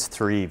of these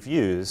three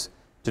views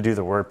to do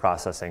the word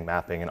processing,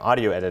 mapping, and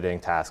audio editing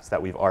tasks that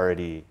we've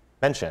already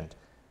mentioned.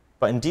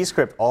 But in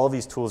Descript, all of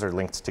these tools are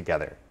linked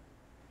together.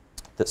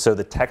 So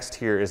the text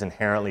here is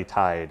inherently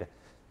tied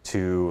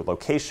to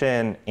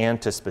location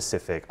and to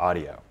specific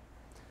audio.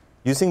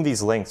 Using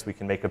these links, we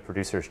can make a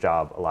producer's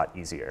job a lot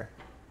easier.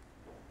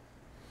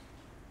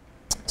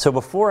 So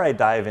before I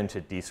dive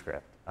into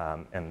Descript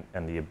and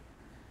the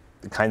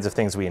kinds of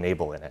things we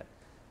enable in it,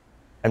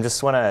 I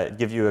just want to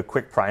give you a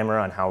quick primer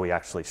on how we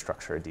actually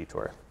structure a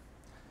detour.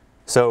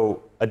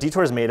 So a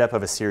detour is made up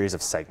of a series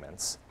of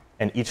segments,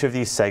 and each of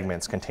these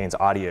segments contains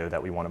audio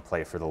that we want to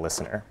play for the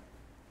listener.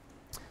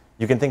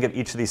 You can think of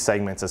each of these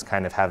segments as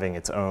kind of having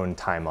its own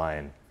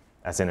timeline,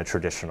 as in a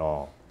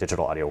traditional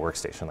digital audio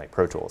workstation like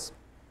Pro Tools.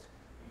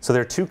 So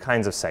there are two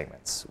kinds of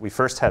segments. We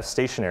first have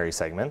stationary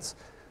segments,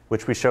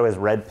 which we show as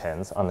red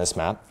pins on this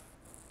map.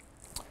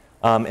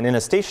 And in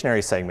a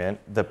stationary segment,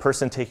 the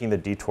person taking the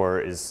detour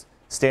is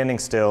standing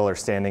still or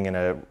standing in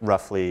a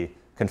roughly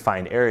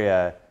confined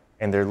area,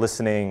 and they're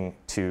listening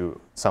to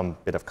some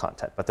bit of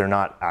content, but they're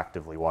not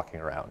actively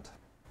walking around.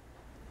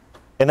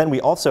 And then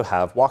we also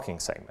have walking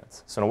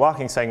segments. So in a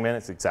walking segment,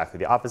 it's exactly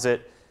the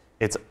opposite.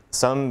 It's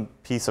some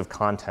piece of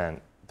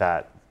content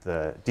that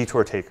the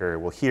detour taker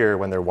will hear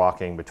when they're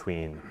walking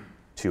between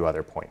two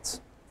other points.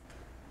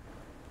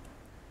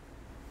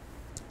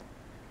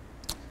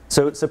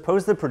 So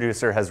suppose the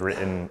producer has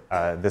written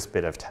this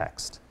bit of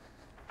text,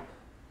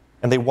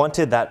 and they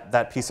wanted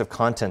that piece of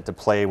content to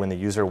play when the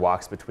user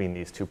walks between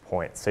these 2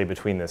 points, say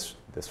between this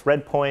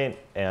red point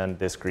and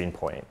this green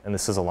point, and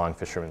this is along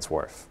Fisherman's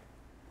Wharf.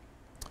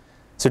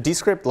 So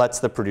Descript lets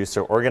the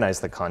producer organize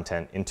the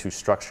content into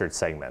structured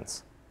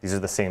segments. These are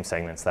the same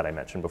segments that I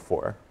mentioned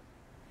before.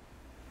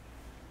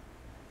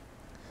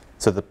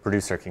 So the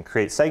producer can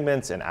create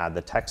segments and add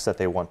the text that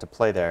they want to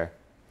play there.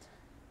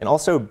 And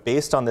also,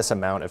 based on this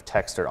amount of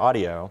text or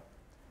audio,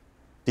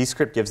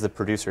 Descript gives the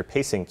producer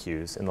pacing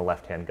cues in the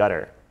left-hand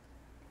gutter.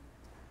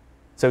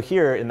 So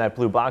here, in that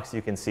blue box,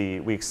 you can see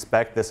we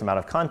expect this amount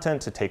of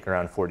content to take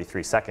around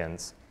 43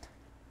 seconds.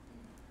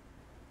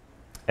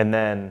 And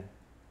then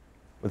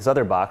with this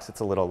other box, it's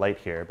a little light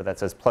here, but that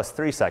says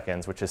 +3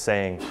 seconds, which is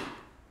saying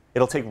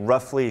it'll take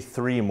roughly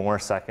 3 more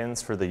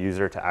seconds for the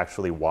user to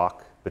actually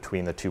walk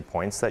between the 2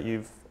 points that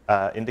you've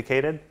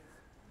indicated.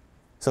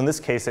 So in this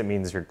case, it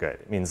means you're good.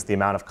 It means the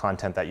amount of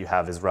content that you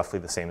have is roughly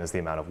the same as the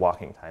amount of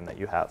walking time that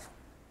you have.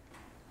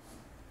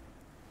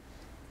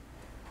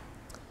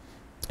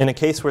 In a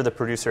case where the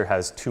producer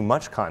has too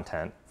much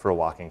content for a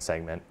walking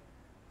segment,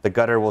 the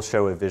gutter will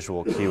show a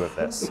visual cue of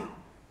this.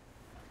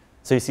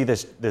 So you see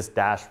this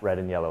dashed red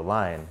and yellow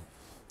line.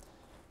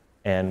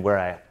 And where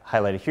I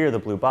highlighted here, the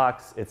blue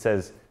box, it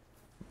says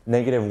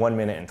 -1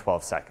 minute and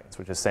 12 seconds,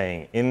 which is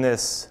saying in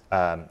this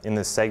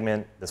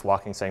segment, this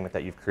walking segment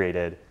that you've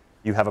created,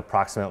 you have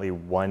approximately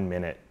 1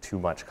 minute too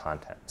much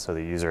content. So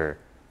the user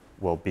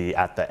will be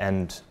at the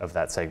end of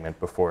that segment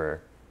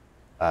before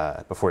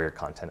your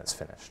content is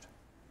finished.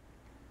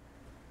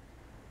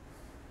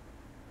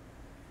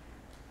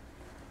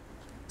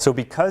 So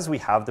because we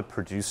have the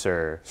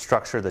producer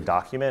structure the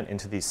document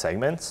into these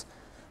segments,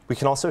 we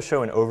can also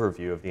show an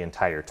overview of the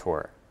entire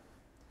tour.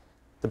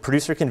 The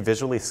producer can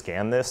visually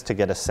scan this to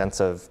get a sense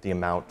of the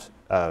amount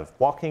of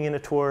walking in a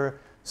tour.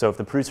 So if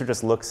the producer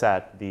just looks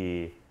at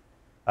the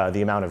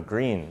amount of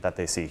green that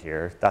they see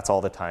here, that's all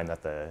the time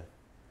that the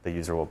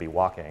user will be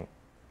walking.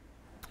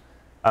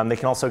 They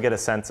can also get a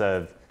sense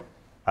of,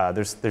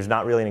 there's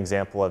not really an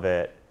example of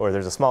it, or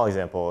there's a small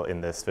example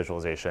in this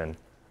visualization,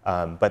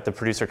 but the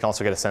producer can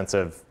also get a sense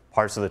of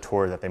parts of the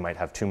tour that they might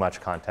have too much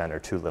content or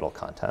too little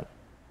content.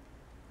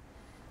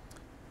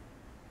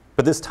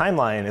 But this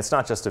timeline, it's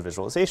not just a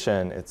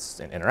visualization, it's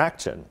an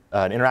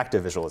interactive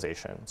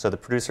visualization. So the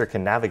producer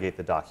can navigate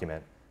the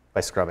document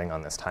by scrubbing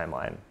on this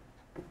timeline.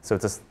 So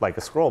it's just like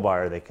a scroll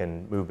bar, they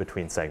can move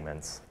between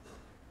segments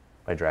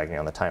by dragging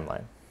on the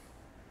timeline.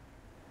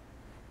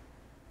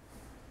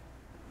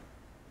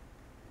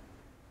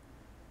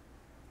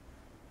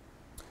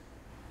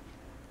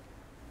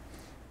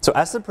 So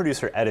as the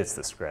producer edits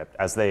the script,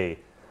 as they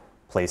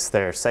place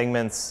their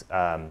segments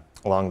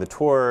along the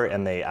tour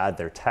and they add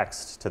their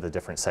text to the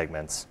different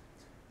segments,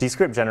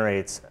 Descript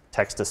generates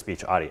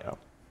text-to-speech audio.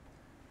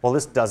 While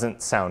this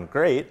doesn't sound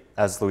great,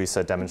 as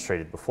Luisa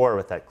demonstrated before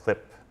with that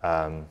clip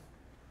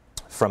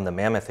from the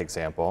mammoth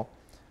example,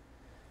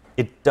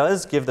 it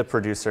does give the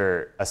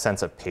producer a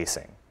sense of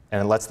pacing,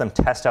 and it lets them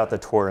test out the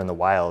tour in the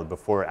wild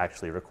before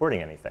actually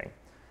recording anything.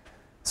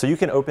 So you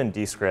can open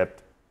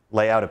Descript,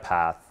 lay out a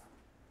path,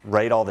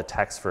 write all the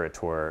text for a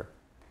tour,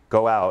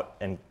 go out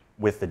and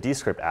with the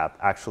Descript app,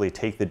 actually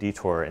take the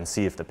detour and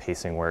see if the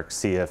pacing works,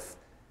 see if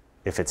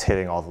it's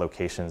hitting all the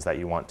locations that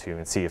you want to,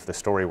 and see if the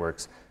story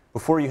works,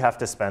 before you have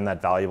to spend that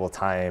valuable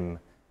time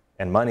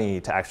and money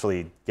to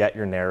actually get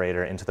your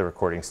narrator into the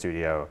recording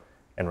studio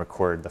and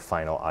record the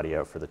final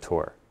audio for the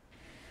tour.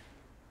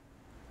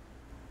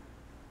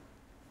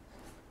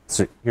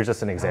 So here's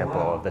just an example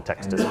of the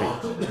text-to-speech.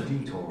 Welcome to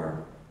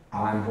Detour.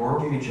 I'm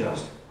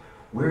Borges.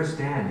 We're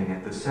standing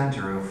at the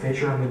center of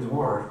Fisherman's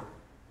Wharf.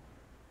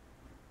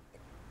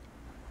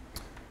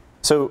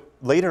 So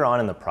later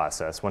on in the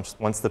process,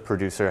 once the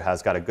producer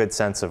has got a good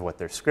sense of what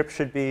their script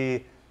should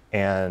be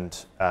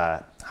and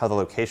how the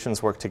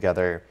locations work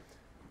together,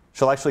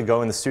 she'll actually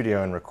go in the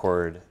studio and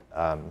record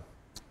the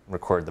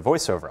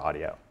voiceover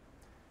audio.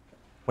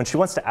 When she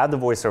wants to add the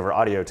voiceover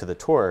audio to the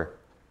tour,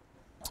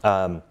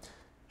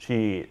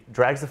 she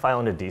drags the file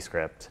into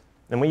Descript.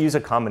 And we use a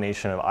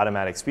combination of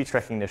automatic speech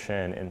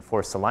recognition and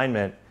forced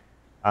alignment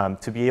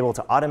to be able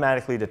to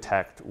automatically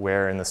detect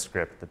where in the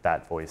script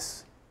that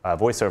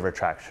voiceover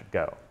track should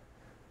go.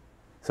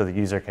 So the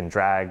user can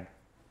drag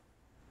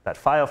that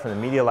file from the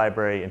media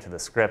library into the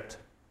script,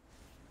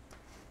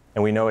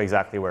 and we know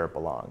exactly where it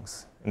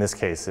belongs. In this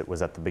case, it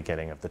was at the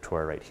beginning of the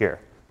tour right here.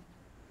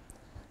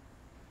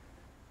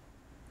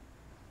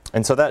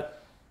 And so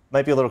that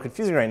might be a little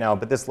confusing right now,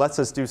 but this lets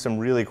us do some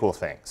really cool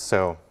things.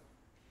 So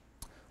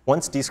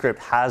once Descript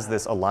has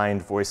this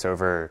aligned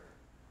voiceover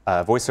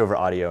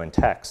audio and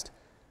text,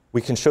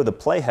 we can show the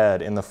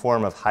playhead in the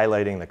form of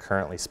highlighting the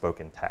currently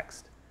spoken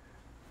text.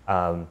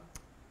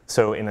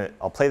 So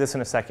I'll play this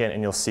in a second,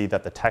 and you'll see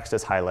that the text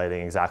is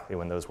highlighting exactly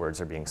when those words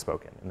are being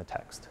spoken in the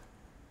text,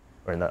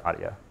 or in the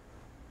audio.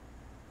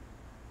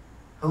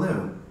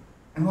 Hello,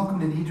 and welcome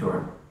to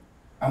Detour.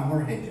 I'm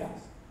Jorge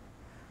Jess.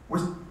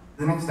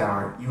 The next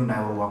hour, you and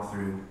I will walk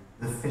through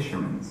the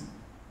Fisherman's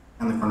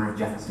on the corner of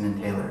Jefferson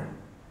and Taylor,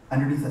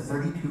 underneath a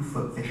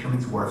 32-foot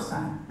Fisherman's Wharf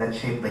sign that's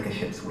shaped like a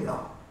ship's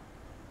wheel.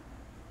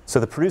 So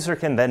the producer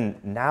can then,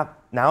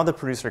 now the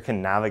producer can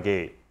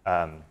navigate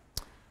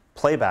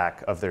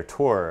playback of their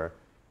tour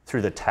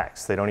through the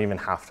text. They don't even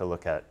have to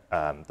look at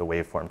the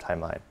waveform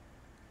timeline.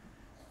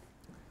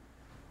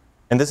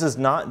 And this is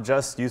not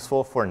just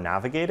useful for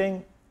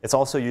navigating, it's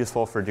also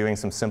useful for doing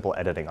some simple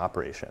editing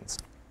operations.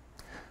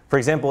 For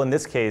example, in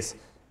this case,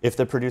 if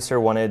the producer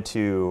wanted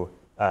to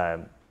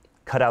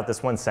cut out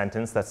this one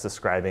sentence that's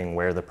describing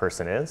where the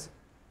person is,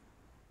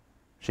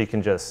 she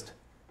can just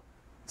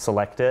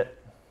select it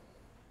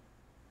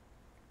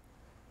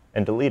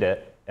and delete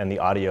it, and the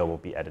audio will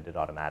be edited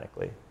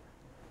automatically.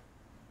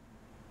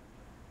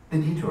 The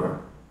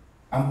Detour.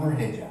 I'm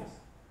Jorge Jess.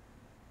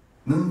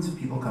 Millions of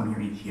people come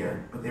here each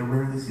year, but they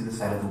rarely see the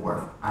side of the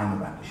wharf I'm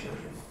about to show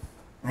you.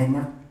 And they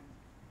never.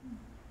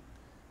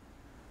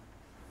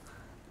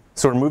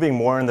 So we're moving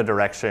more in the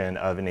direction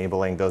of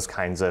enabling those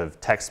kinds of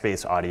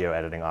text-based audio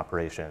editing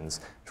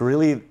operations to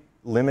really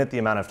limit the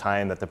amount of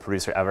time that the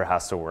producer ever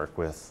has to work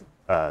with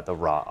the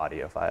raw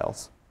audio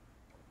files.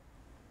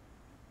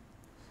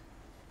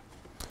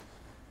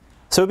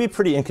 So it'd be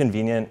pretty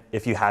inconvenient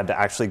if you had to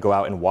actually go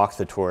out and walk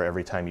the tour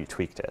every time you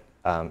tweaked it.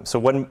 So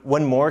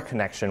one more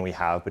connection we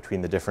have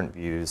between the different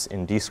views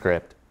in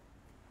Descript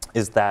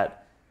is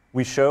that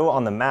we show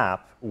on the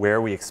map where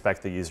we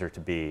expect the user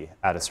to be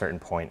at a certain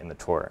point in the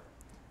tour.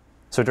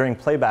 So during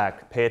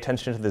playback, pay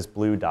attention to this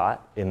blue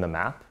dot in the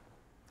map,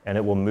 and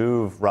it will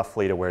move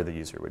roughly to where the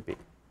user would be.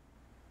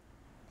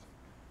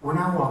 We're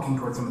now walking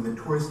towards some of the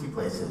touristy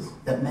places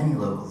that many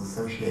locals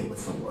associate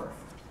with the wharf.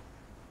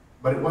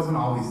 But it wasn't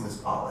always this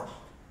polished.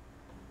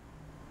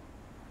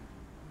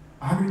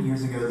 100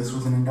 years ago, this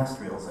was an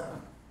industrial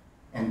zone,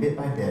 and bit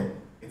by bit,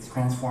 it's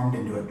transformed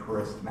into a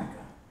tourist mecca.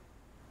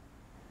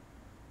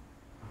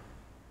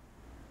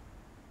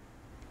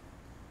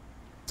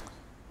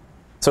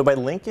 So by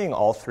linking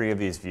all three of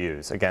these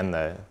views, again,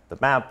 the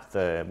map,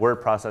 the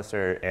word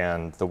processor,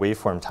 and the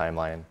waveform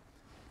timeline,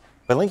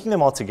 by linking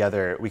them all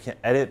together, we can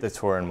edit the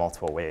tour in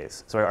multiple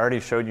ways. So I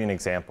already showed you an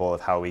example of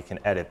how we can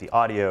edit the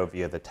audio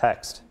via the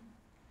text.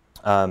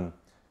 But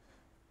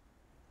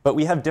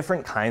we have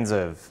different kinds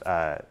of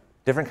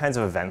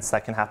events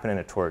that can happen in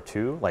a tour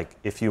too, like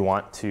if you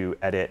want to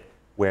edit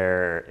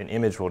where an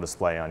image will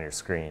display on your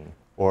screen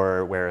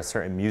or where a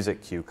certain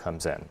music cue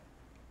comes in.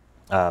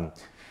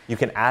 You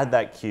can add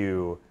that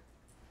cue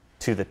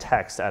to the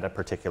text at a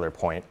particular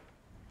point,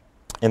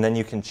 and then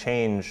you can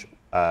change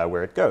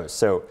where it goes.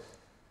 So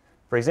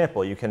for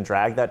example, you can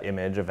drag that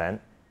image event,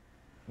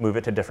 move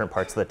it to different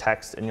parts of the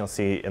text, and you'll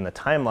see in the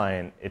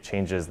timeline, it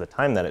changes the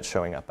time that it's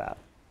showing up at.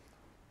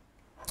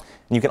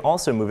 And you can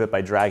also move it by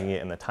dragging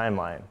it in the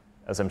timeline,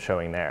 as I'm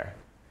showing there.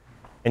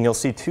 And you'll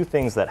see two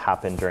things that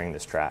happen during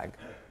this drag.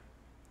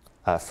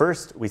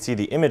 First, we see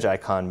the image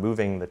icon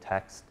moving the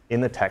text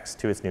in the text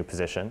to its new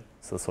position.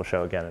 So this will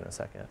show again in a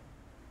second.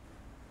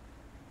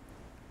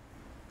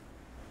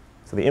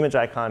 So the image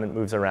icon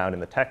moves around in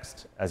the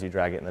text as you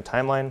drag it in the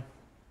timeline.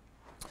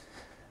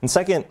 And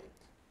second,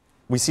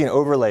 we see an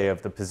overlay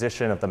of the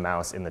position of the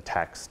mouse in the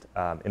text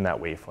in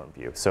that waveform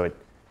view. So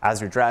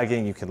as you're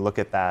dragging, you can look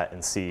at that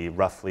and see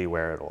roughly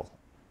where it'll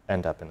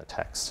end up in the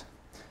text.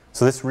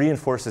 So this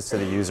reinforces to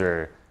the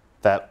user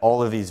that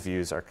all of these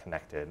views are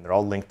connected. They're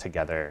all linked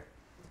together.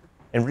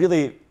 And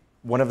really,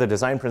 one of the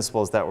design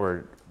principles that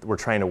we're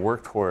trying to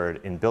work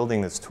toward in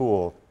building this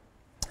tool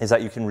is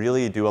that you can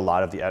really do a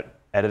lot of the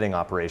editing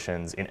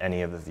operations in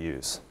any of the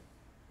views.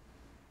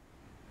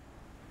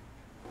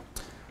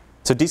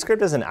 So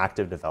Descript is in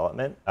active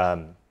development.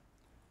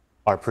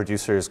 Our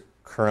producers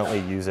currently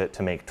use it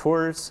to make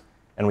tours,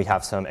 and we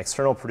have some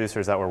external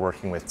producers that we're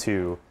working with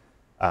too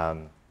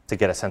to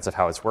get a sense of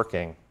how it's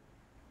working.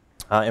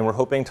 And we're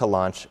hoping to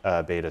launch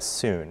a beta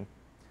soon.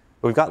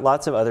 But we've got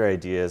lots of other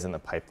ideas in the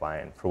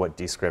pipeline for what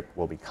Descript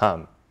will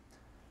become,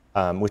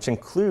 which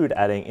include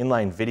adding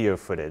inline video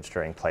footage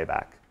during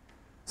playback.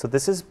 So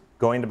this is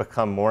going to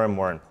become more and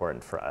more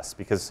important for us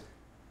because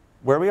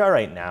where we are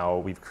right now,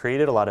 we've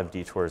created a lot of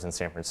detours in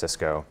San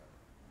Francisco,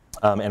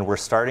 and we're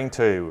starting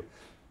to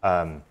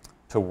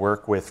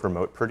work with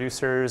remote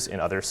producers in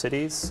other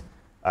cities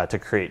to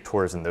create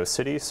tours in those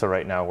cities. So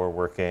right now we're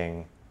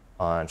working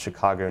on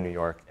Chicago, New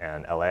York,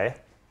 and LA.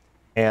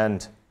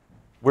 And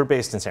we're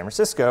based in San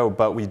Francisco,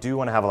 but we do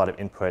want to have a lot of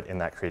input in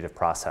that creative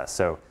process.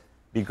 So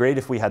it'd be great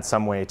if we had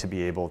some way to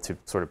be able to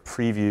sort of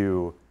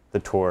preview the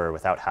tour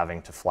without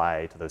having to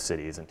fly to those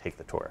cities and take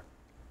the tour.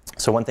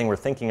 So one thing we're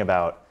thinking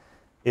about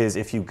is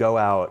if you go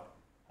out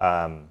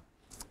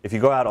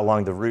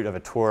along the route of a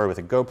tour with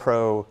a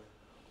GoPro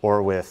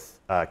or with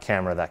a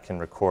camera that can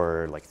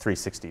record like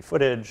 360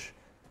 footage,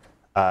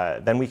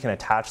 then we can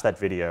attach that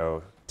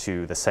video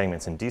to the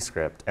segments in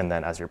Descript, and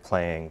then as you're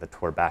playing the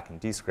tour back in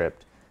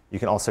Descript, you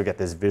can also get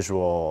this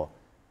visual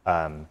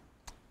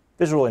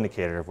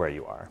indicator of where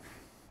you are.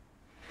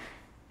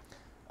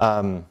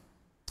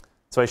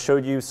 So I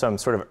showed you some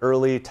sort of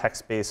early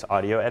text-based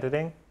audio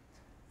editing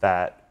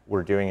that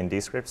we're doing in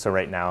Descript. So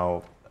right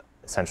now,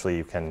 essentially,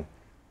 you can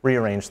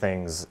rearrange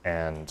things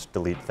and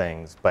delete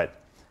things,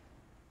 but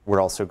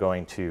we're also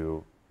going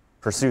to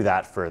pursue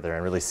that further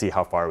and really see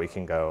how far we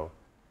can go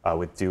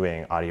with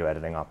doing audio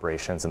editing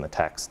operations in the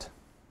text.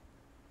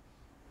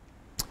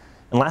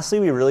 And lastly,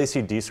 we really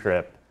see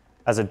Descript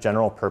as a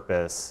general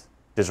purpose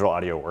digital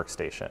audio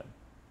workstation,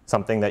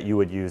 something that you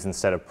would use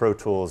instead of Pro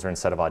Tools or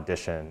instead of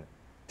Audition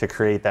to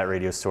create that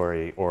radio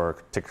story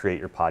or to create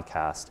your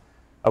podcast.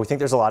 We think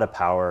there's a lot of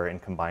power in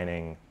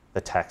combining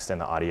the text and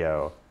the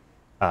audio.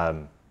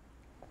 And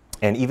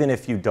even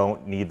if you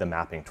don't need the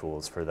mapping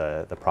tools for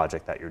the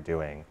project that you're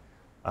doing,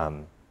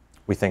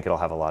 we think it'll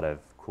have a lot of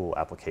cool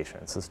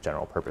applications, this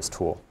general purpose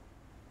tool.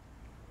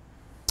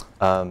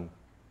 Yeah,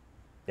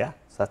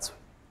 so that's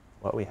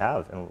what we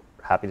have, and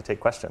we're happy to take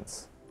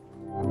questions.